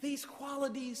see these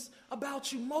qualities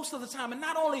about you most of the time? And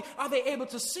not only are they able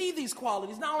to see these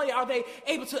qualities, not only are they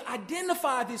able to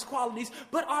identify these qualities,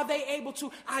 but are they able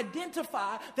to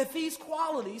identify that these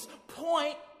qualities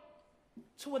point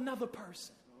to another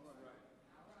person?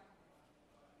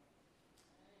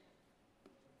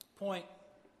 Point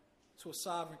to a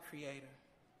sovereign creator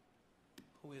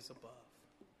who is above.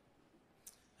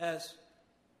 As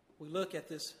we look at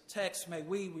this text, may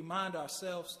we remind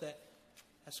ourselves that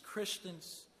as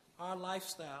Christians, our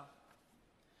lifestyle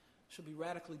should be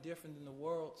radically different than the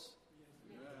world's.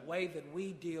 The way that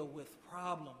we deal with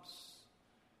problems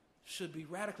should be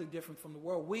radically different from the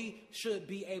world. We should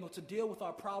be able to deal with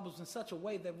our problems in such a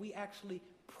way that we actually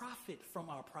profit from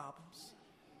our problems.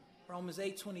 Romans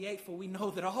 8:28, for we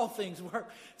know that all things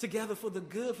work together for the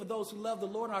good for those who love the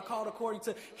Lord and are called according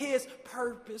to his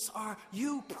purpose. Are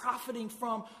you profiting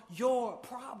from your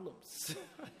problems?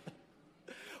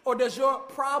 Or does your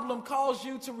problem cause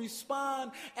you to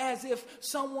respond as if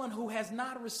someone who has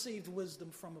not received wisdom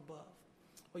from above?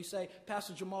 Or you say,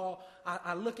 Pastor Jamal,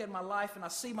 I look at my life and I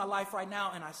see my life right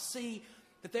now and I see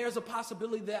that there's a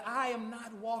possibility that I am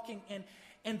not walking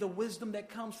in the wisdom that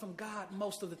comes from God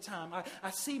most of the time. I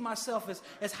see myself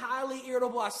as highly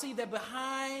irritable. I see that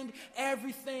behind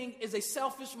everything is a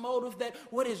selfish motive, that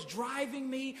what is driving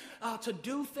me to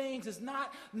do things is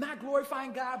not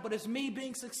glorifying God, but it's me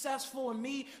being successful and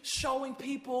me showing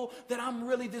people that I'm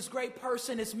really this great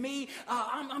person. It's me.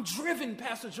 I'm driven,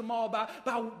 Pastor Jamal,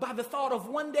 by the thought of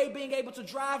one day being able to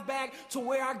drive back to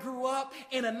where I grew up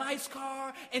in a nice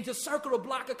car and just circle the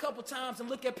block a couple times and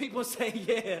look at people and say,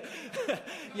 yeah.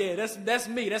 Yeah, that's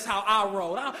me. That's how I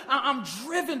roll. I'm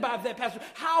driven by that, Pastor.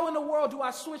 How in the world do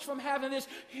I switch from having this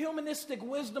humanistic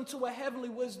wisdom to a heavenly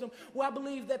wisdom? Well, I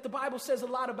believe that the Bible says a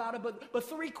lot about it, but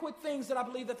three quick things that I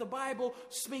believe that the Bible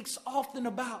speaks often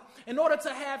about. In order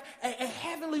to have a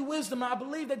heavenly wisdom, I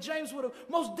believe that James would have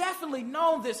most definitely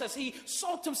known this as he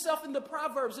soaked himself into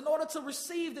Proverbs. In order to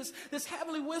receive this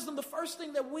heavenly wisdom, the first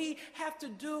thing that we have to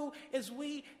do is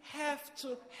we have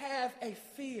to have a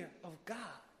fear of God.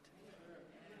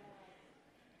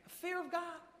 Fear of God.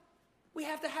 We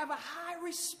have to have a high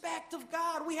respect of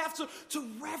God. We have to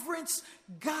reverence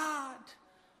God.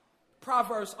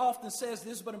 Proverbs often says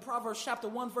this, but in Proverbs chapter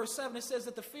 1, verse 7, it says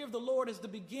that the fear of the Lord is the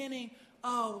beginning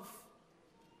of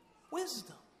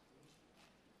wisdom.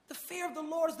 The fear of the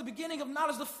Lord is the beginning of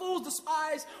knowledge. The fools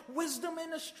despise wisdom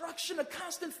and instruction, a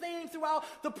constant theme throughout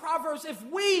the Proverbs. If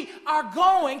we are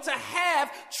going to have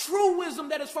true wisdom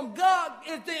that is from God,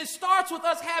 it starts with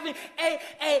us having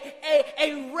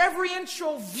a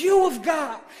reverential view of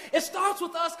God. It starts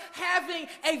with us having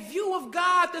a view of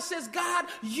God that says, God,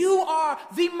 you are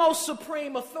the most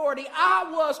supreme authority. I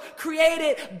was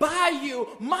created by you.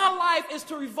 My life is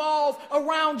to revolve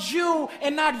around you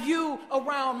and not you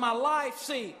around my life.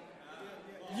 See,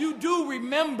 you do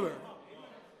remember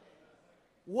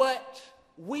what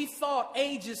we thought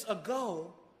ages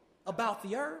ago about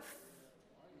the earth?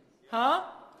 Huh?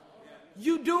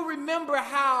 You do remember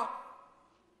how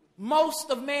most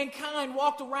of mankind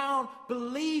walked around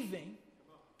believing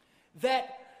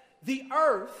that the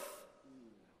earth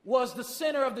was the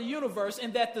center of the universe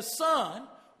and that the sun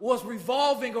was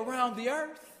revolving around the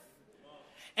earth?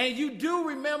 And you do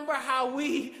remember how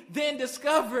we then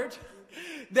discovered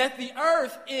that the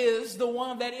earth is the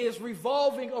one that is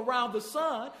revolving around the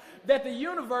sun, that the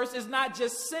universe is not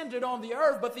just centered on the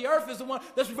earth, but the earth is the one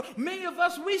that's many of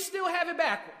us, we still have it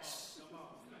backwards.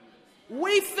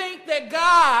 We think that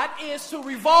God is to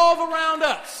revolve around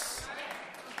us.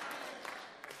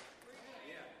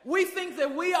 We think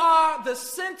that we are the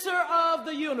center of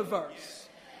the universe.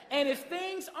 And if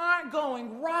things aren't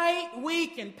going right, we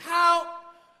can pout.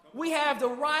 We have the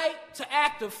right to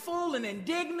act a fool and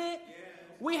indignant.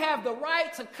 We have the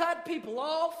right to cut people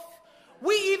off.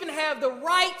 We even have the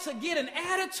right to get an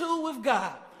attitude with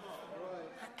God.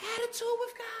 An attitude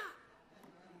with God.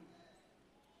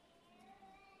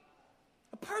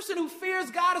 A person who fears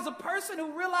God is a person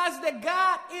who realizes that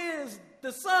God is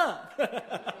the Son.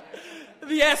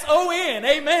 The S-O-N,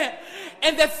 amen.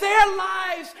 And that their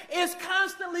lives is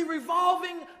constantly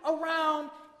revolving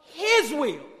around His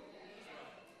will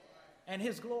and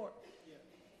His glory.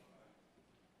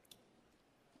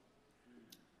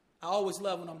 I always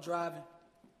love when I'm driving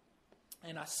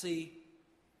and I see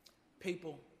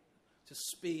people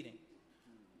just speeding.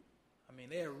 I mean,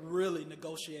 they're really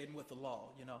negotiating with the law,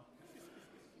 you know.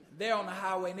 They're on the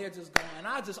highway and they're just going. And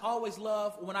I just always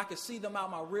love when I can see them out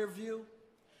my rear view.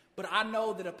 But I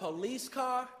know that a police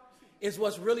car is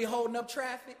what's really holding up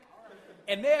traffic.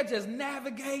 And they're just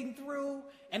navigating through.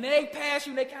 And they pass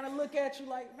you and they kind of look at you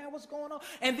like, man, what's going on?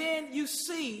 And then you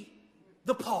see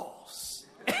the pause.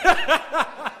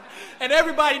 And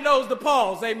everybody knows the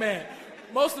pause, amen.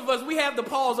 Most of us, we have the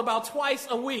pause about twice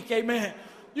a week, amen.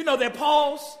 You know that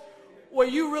pause where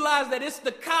you realize that it's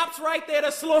the cops right there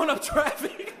that's slowing up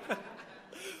traffic.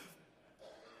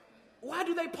 Why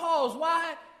do they pause?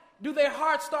 Why do their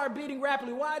hearts start beating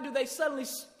rapidly? Why do they suddenly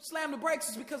slam the brakes?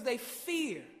 It's because they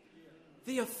fear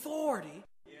the authority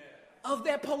of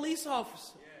that police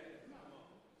officer.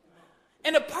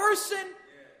 And a person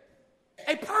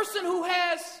who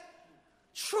has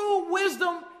true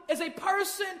wisdom is a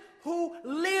person who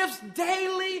lives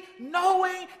daily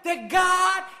knowing that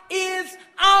God is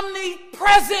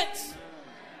omnipresent.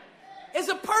 Is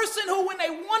a person who, when they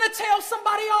want to tell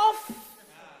somebody off,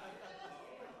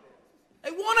 they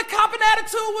want to cop an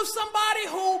attitude with somebody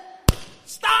who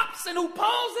stops and who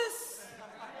pauses.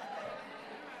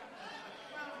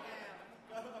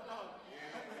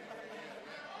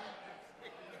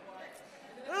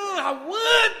 I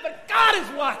would, but God is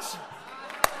watching.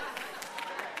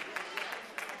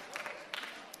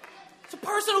 It's a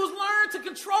person who's learned to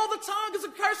control the tongue. It's a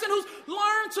person who's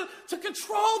learned to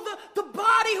control the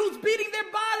body, who's beating their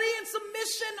body in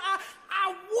submission.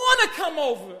 I want to come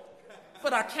over,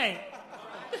 but I can't.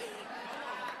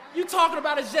 You talking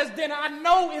about it's just dinner. I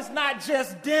know it's not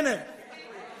just dinner.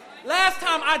 Last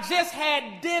time I just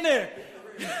had dinner.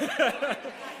 It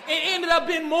ended up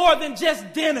being more than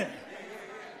just dinner.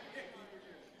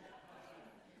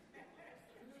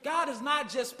 God is not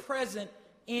just present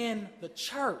in the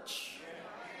church.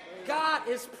 God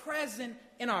is present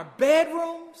in our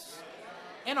bedrooms,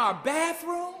 in our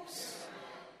bathrooms.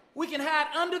 We can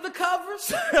hide under the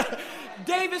covers.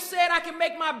 David said, I can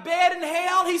make my bed in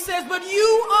hell. He says, but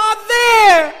you are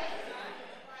there.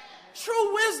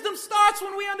 True wisdom starts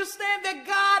when we understand that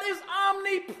God is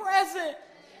omnipresent.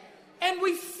 And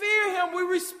we fear him, we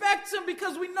respect him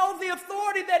because we know the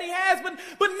authority that he has,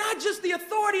 but not just the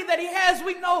authority that he has,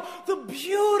 we know the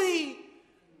beauty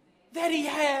that he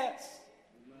has.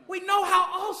 We know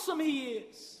how awesome he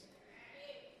is.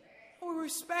 We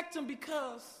respect him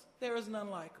because there is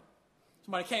none like him.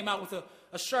 Somebody came out with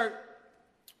a shirt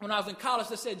when I was in college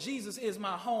that said, Jesus is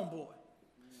my homeboy.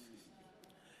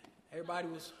 Everybody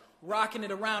was rocking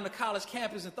it around the college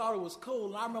campus and thought it was cool.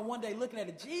 And I remember one day looking at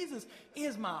it, Jesus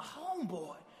is my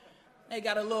homeboy. They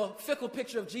got a little fickle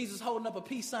picture of Jesus holding up a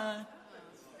peace sign.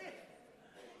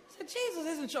 I said, Jesus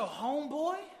isn't your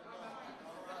homeboy.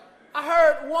 I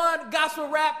heard one gospel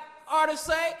rap artist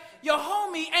say, your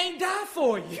homie ain't died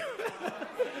for you.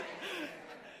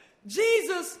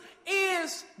 Jesus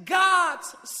is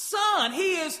God's son.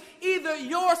 He is either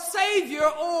your savior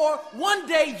or one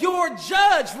day your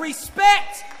judge.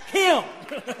 Respect him.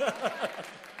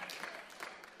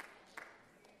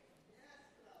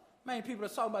 Many people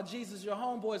that talk about Jesus, your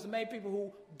homeboys, and many people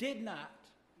who did not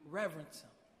reverence him.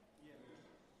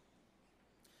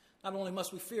 Not only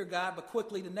must we fear God, but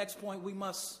quickly, the next point, we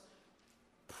must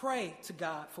pray to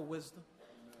God for wisdom.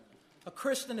 A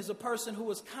Christian is a person who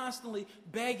is constantly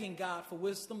begging God for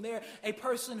wisdom. They're a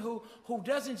person who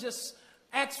doesn't just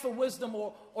ask for wisdom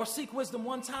or seek wisdom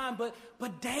one time,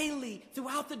 but daily,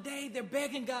 throughout the day, they're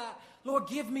begging God, Lord,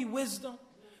 give me wisdom.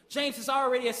 James has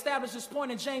already established this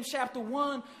point in James chapter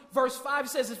 1, verse 5. It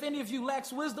says, if any of you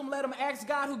lacks wisdom, let him ask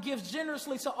God who gives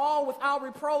generously to all without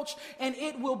reproach, and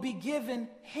it will be given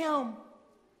him.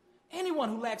 Anyone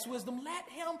who lacks wisdom, let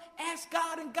him ask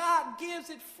God, and God gives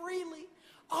it freely.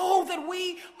 Oh, that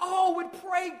we all would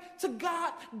pray to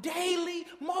God daily,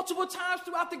 multiple times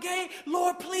throughout the day.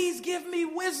 Lord, please give me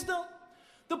wisdom.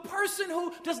 The person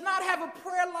who does not have a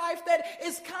prayer life that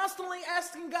is constantly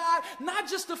asking God not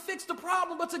just to fix the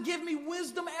problem, but to give me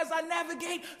wisdom as I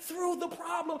navigate through the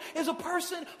problem is a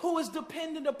person who is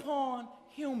dependent upon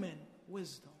human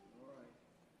wisdom.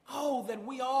 Oh, that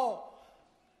we all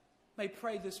may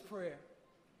pray this prayer.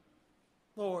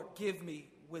 Lord, give me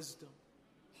wisdom.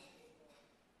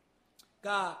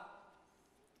 God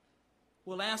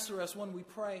will answer us when we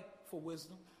pray for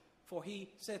wisdom. For he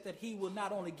said that he will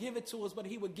not only give it to us, but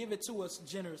he would give it to us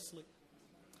generously.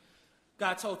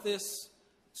 God told this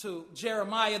to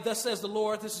Jeremiah. Thus says the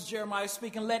Lord, this is Jeremiah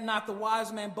speaking, let not the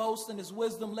wise man boast in his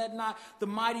wisdom. Let not the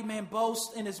mighty man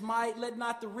boast in his might. Let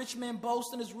not the rich man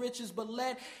boast in his riches. But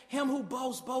let him who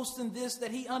boasts boast in this,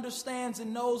 that he understands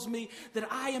and knows me, that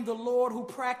I am the Lord who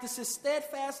practices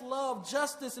steadfast love,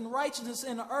 justice, and righteousness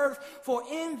in the earth. For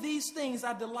in these things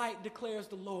I delight, declares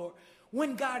the Lord.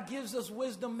 When God gives us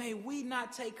wisdom, may we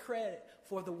not take credit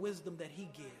for the wisdom that he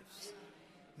gives.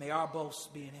 May our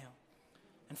boast be in him.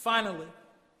 And finally,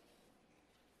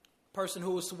 a person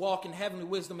who is to walk in heavenly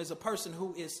wisdom is a person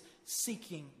who is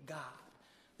seeking God.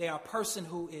 They are a person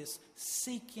who is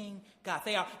seeking God.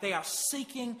 They are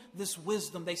seeking this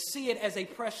wisdom. They see it as a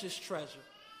precious treasure.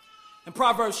 In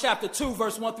Proverbs chapter 2,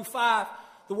 verse 1 through 5,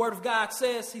 the word of God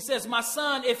says, he says, my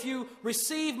son, if you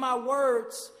receive my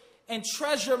words and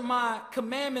treasure my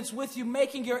commandments with you,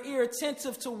 making your ear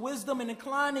attentive to wisdom and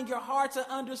inclining your heart to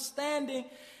understanding.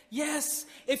 Yes,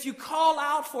 if you call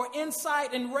out for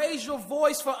insight and raise your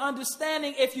voice for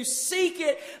understanding, if you seek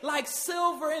it like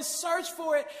silver and search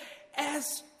for it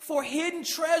as for hidden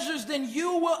treasures, then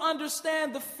you will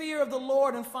understand the fear of the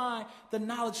Lord and find the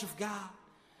knowledge of God.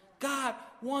 God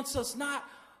wants us not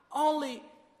only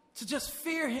to just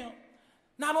fear him,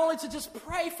 not only to just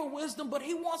pray for wisdom, but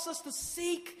he wants us to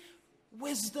seek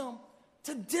wisdom,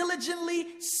 to diligently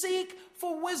seek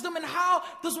for wisdom. And how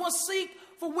does one seek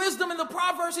for wisdom? In the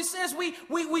Proverbs, he says we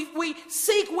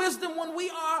seek wisdom when we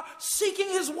are seeking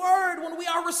his word, when we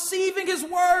are receiving his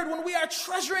word, when we are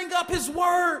treasuring up his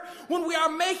word, when we are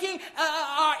making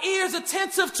our ears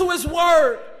attentive to his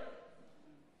word.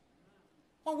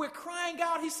 When we're crying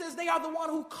out, he says they are the one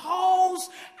who calls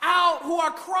out, who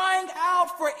are crying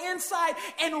out for insight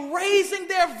and raising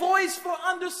their voice for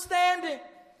understanding.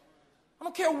 I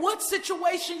don't care what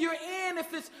situation you're in,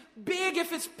 if it's big,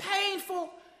 if it's painful.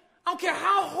 I don't care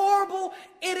how horrible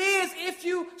it is. If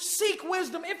you seek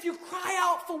wisdom, if you cry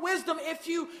out for wisdom, if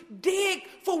you dig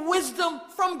for wisdom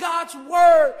from God's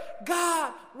word,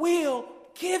 God will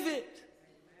give it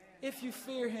if you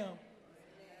fear him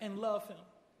and love him.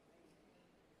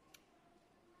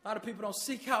 A lot of people don't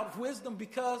seek out wisdom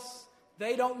because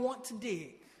they don't want to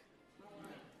dig.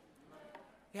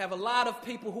 You have a lot of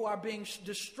people who are being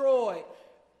destroyed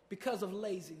because of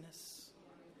laziness.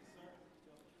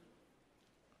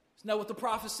 Isn't that what the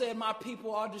prophet said? My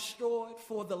people are destroyed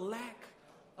for the lack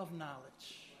of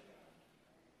knowledge.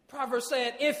 Proverbs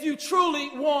said, if you truly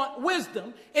want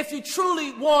wisdom, if you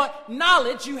truly want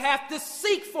knowledge, you have to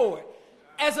seek for it.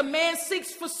 As a man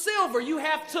seeks for silver, you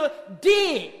have to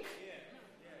dig.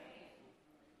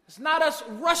 It's not us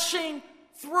rushing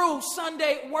through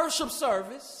Sunday worship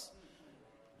service.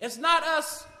 It's not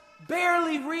us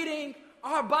barely reading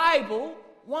our Bible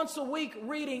once a week,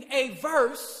 reading a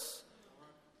verse.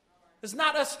 It's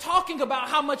not us talking about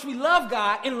how much we love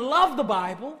God and love the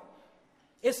Bible.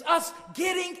 It's us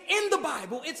getting in the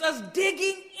Bible. It's us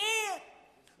digging in.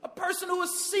 A person who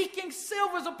is seeking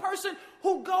silver is a person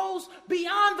who goes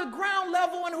beyond the ground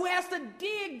level and who has to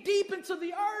dig deep into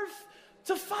the earth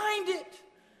to find it.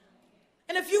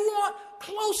 And if you want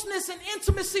closeness and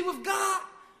intimacy with God,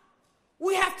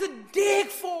 we have to dig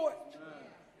for it.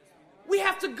 We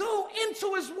have to go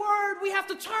into his word. We have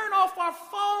to turn off our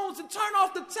phones and turn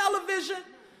off the television.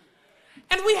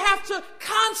 And we have to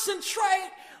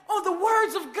concentrate on the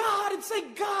words of God and say,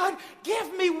 God,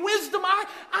 give me wisdom.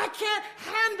 I can't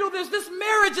handle this. This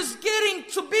marriage is getting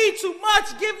to be too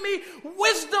much. Give me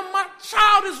wisdom. My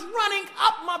child is running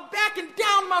up my back and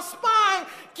down my spine.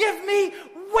 Give me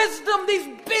wisdom. These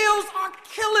bills are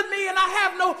killing me and I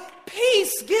have no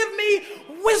peace. Give me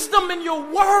wisdom in your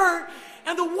word.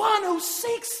 And the one who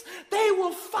seeks, they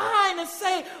will find and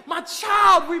say, my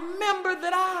child, remember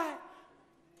that I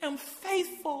am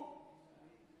faithful.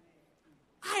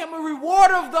 I am a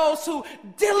rewarder of those who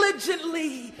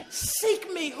diligently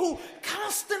seek me, who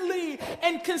constantly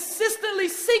and consistently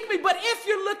seek me. But if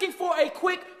you're looking for a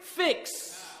quick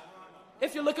fix,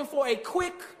 if you're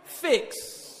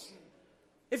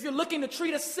looking to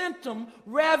treat a symptom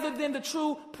rather than the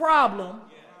true problem,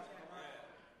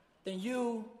 then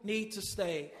you need to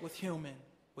stay with human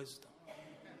wisdom.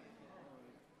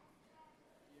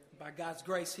 by God's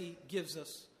grace, he gives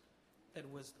us that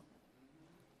wisdom.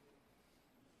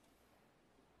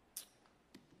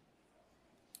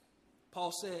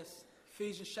 Paul says,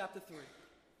 Ephesians chapter 3,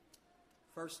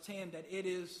 verse 10, that it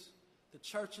is the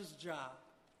church's job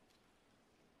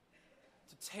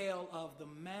to tell of the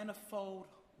manifold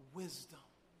wisdom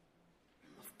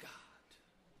of God.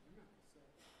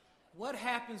 What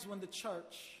happens when the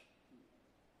church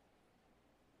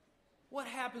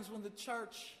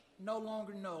no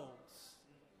longer knows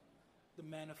the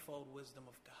manifold wisdom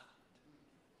of God?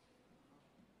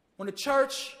 When the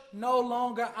church no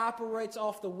longer operates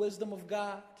off the wisdom of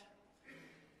God,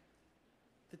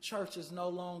 the church is no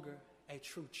longer a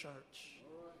true church.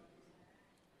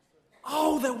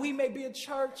 Oh, that we may be a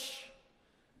church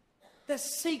that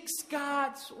seeks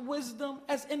God's wisdom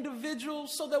as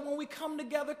individuals, so that when we come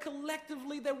together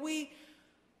collectively, that we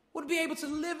would be able to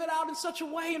live it out in such a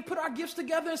way and put our gifts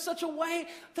together in such a way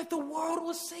that the world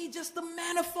will see just the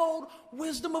manifold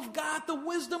wisdom of God, the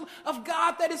wisdom of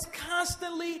God that is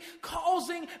constantly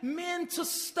causing men to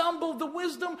stumble, the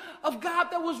wisdom of God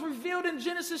that was revealed in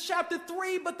Genesis chapter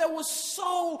 3, but that was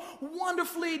so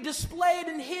wonderfully displayed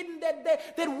and hidden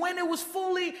that when it was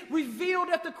fully revealed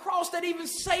at the cross, that even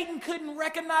Satan couldn't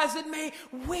recognize it. May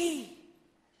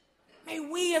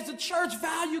we as a church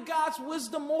value God's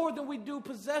wisdom more than we do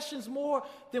possessions, more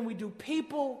than we do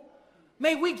people.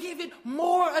 May we give it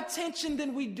more attention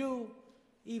than we do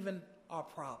even our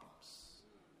problems.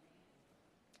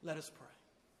 Let us pray.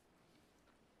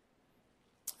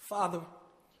 Father,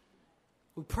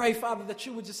 we pray, Father, that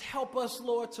you would just help us,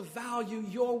 Lord, to value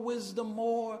your wisdom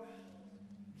more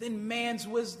than man's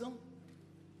wisdom.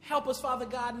 Help us, Father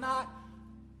God, not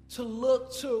to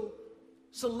look to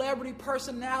celebrity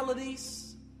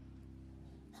personalities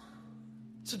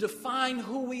to define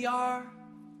who we are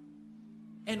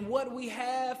and what we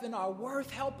have and our worth.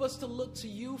 Help us to look to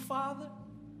you, Father,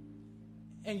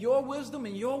 and your wisdom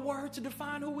and your word to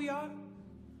define who we are.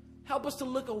 Help us to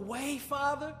look away,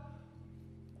 Father,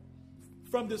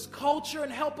 from this culture,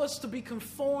 and help us to be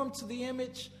conformed to the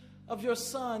image of your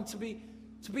Son, to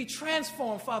be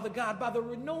transformed, Father God, by the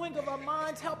renewing of our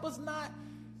minds. Help us not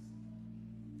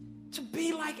to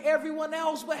be like everyone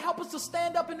else, but help us to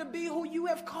stand up and to be who you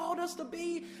have called us to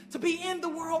be in the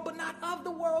world, but not of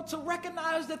the world, to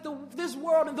recognize that this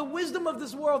world and the wisdom of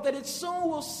this world, that it soon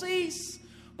will cease,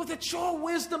 but that your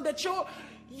wisdom,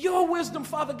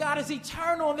 Father God, is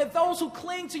eternal, and that those who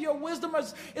cling to your wisdom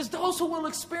is those who will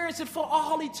experience it for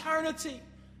all eternity.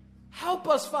 Help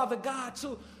us, Father God,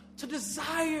 to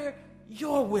desire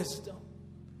your wisdom,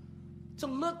 to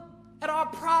look at our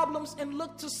problems and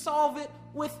look to solve it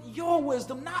with your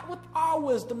wisdom, not with our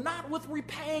wisdom, not with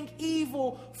repaying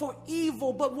evil for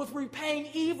evil, but with repaying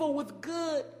evil with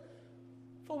good.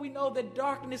 For we know that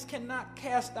darkness cannot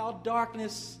cast out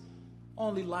darkness,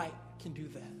 only light can do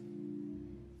that.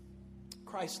 In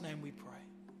Christ's name we pray.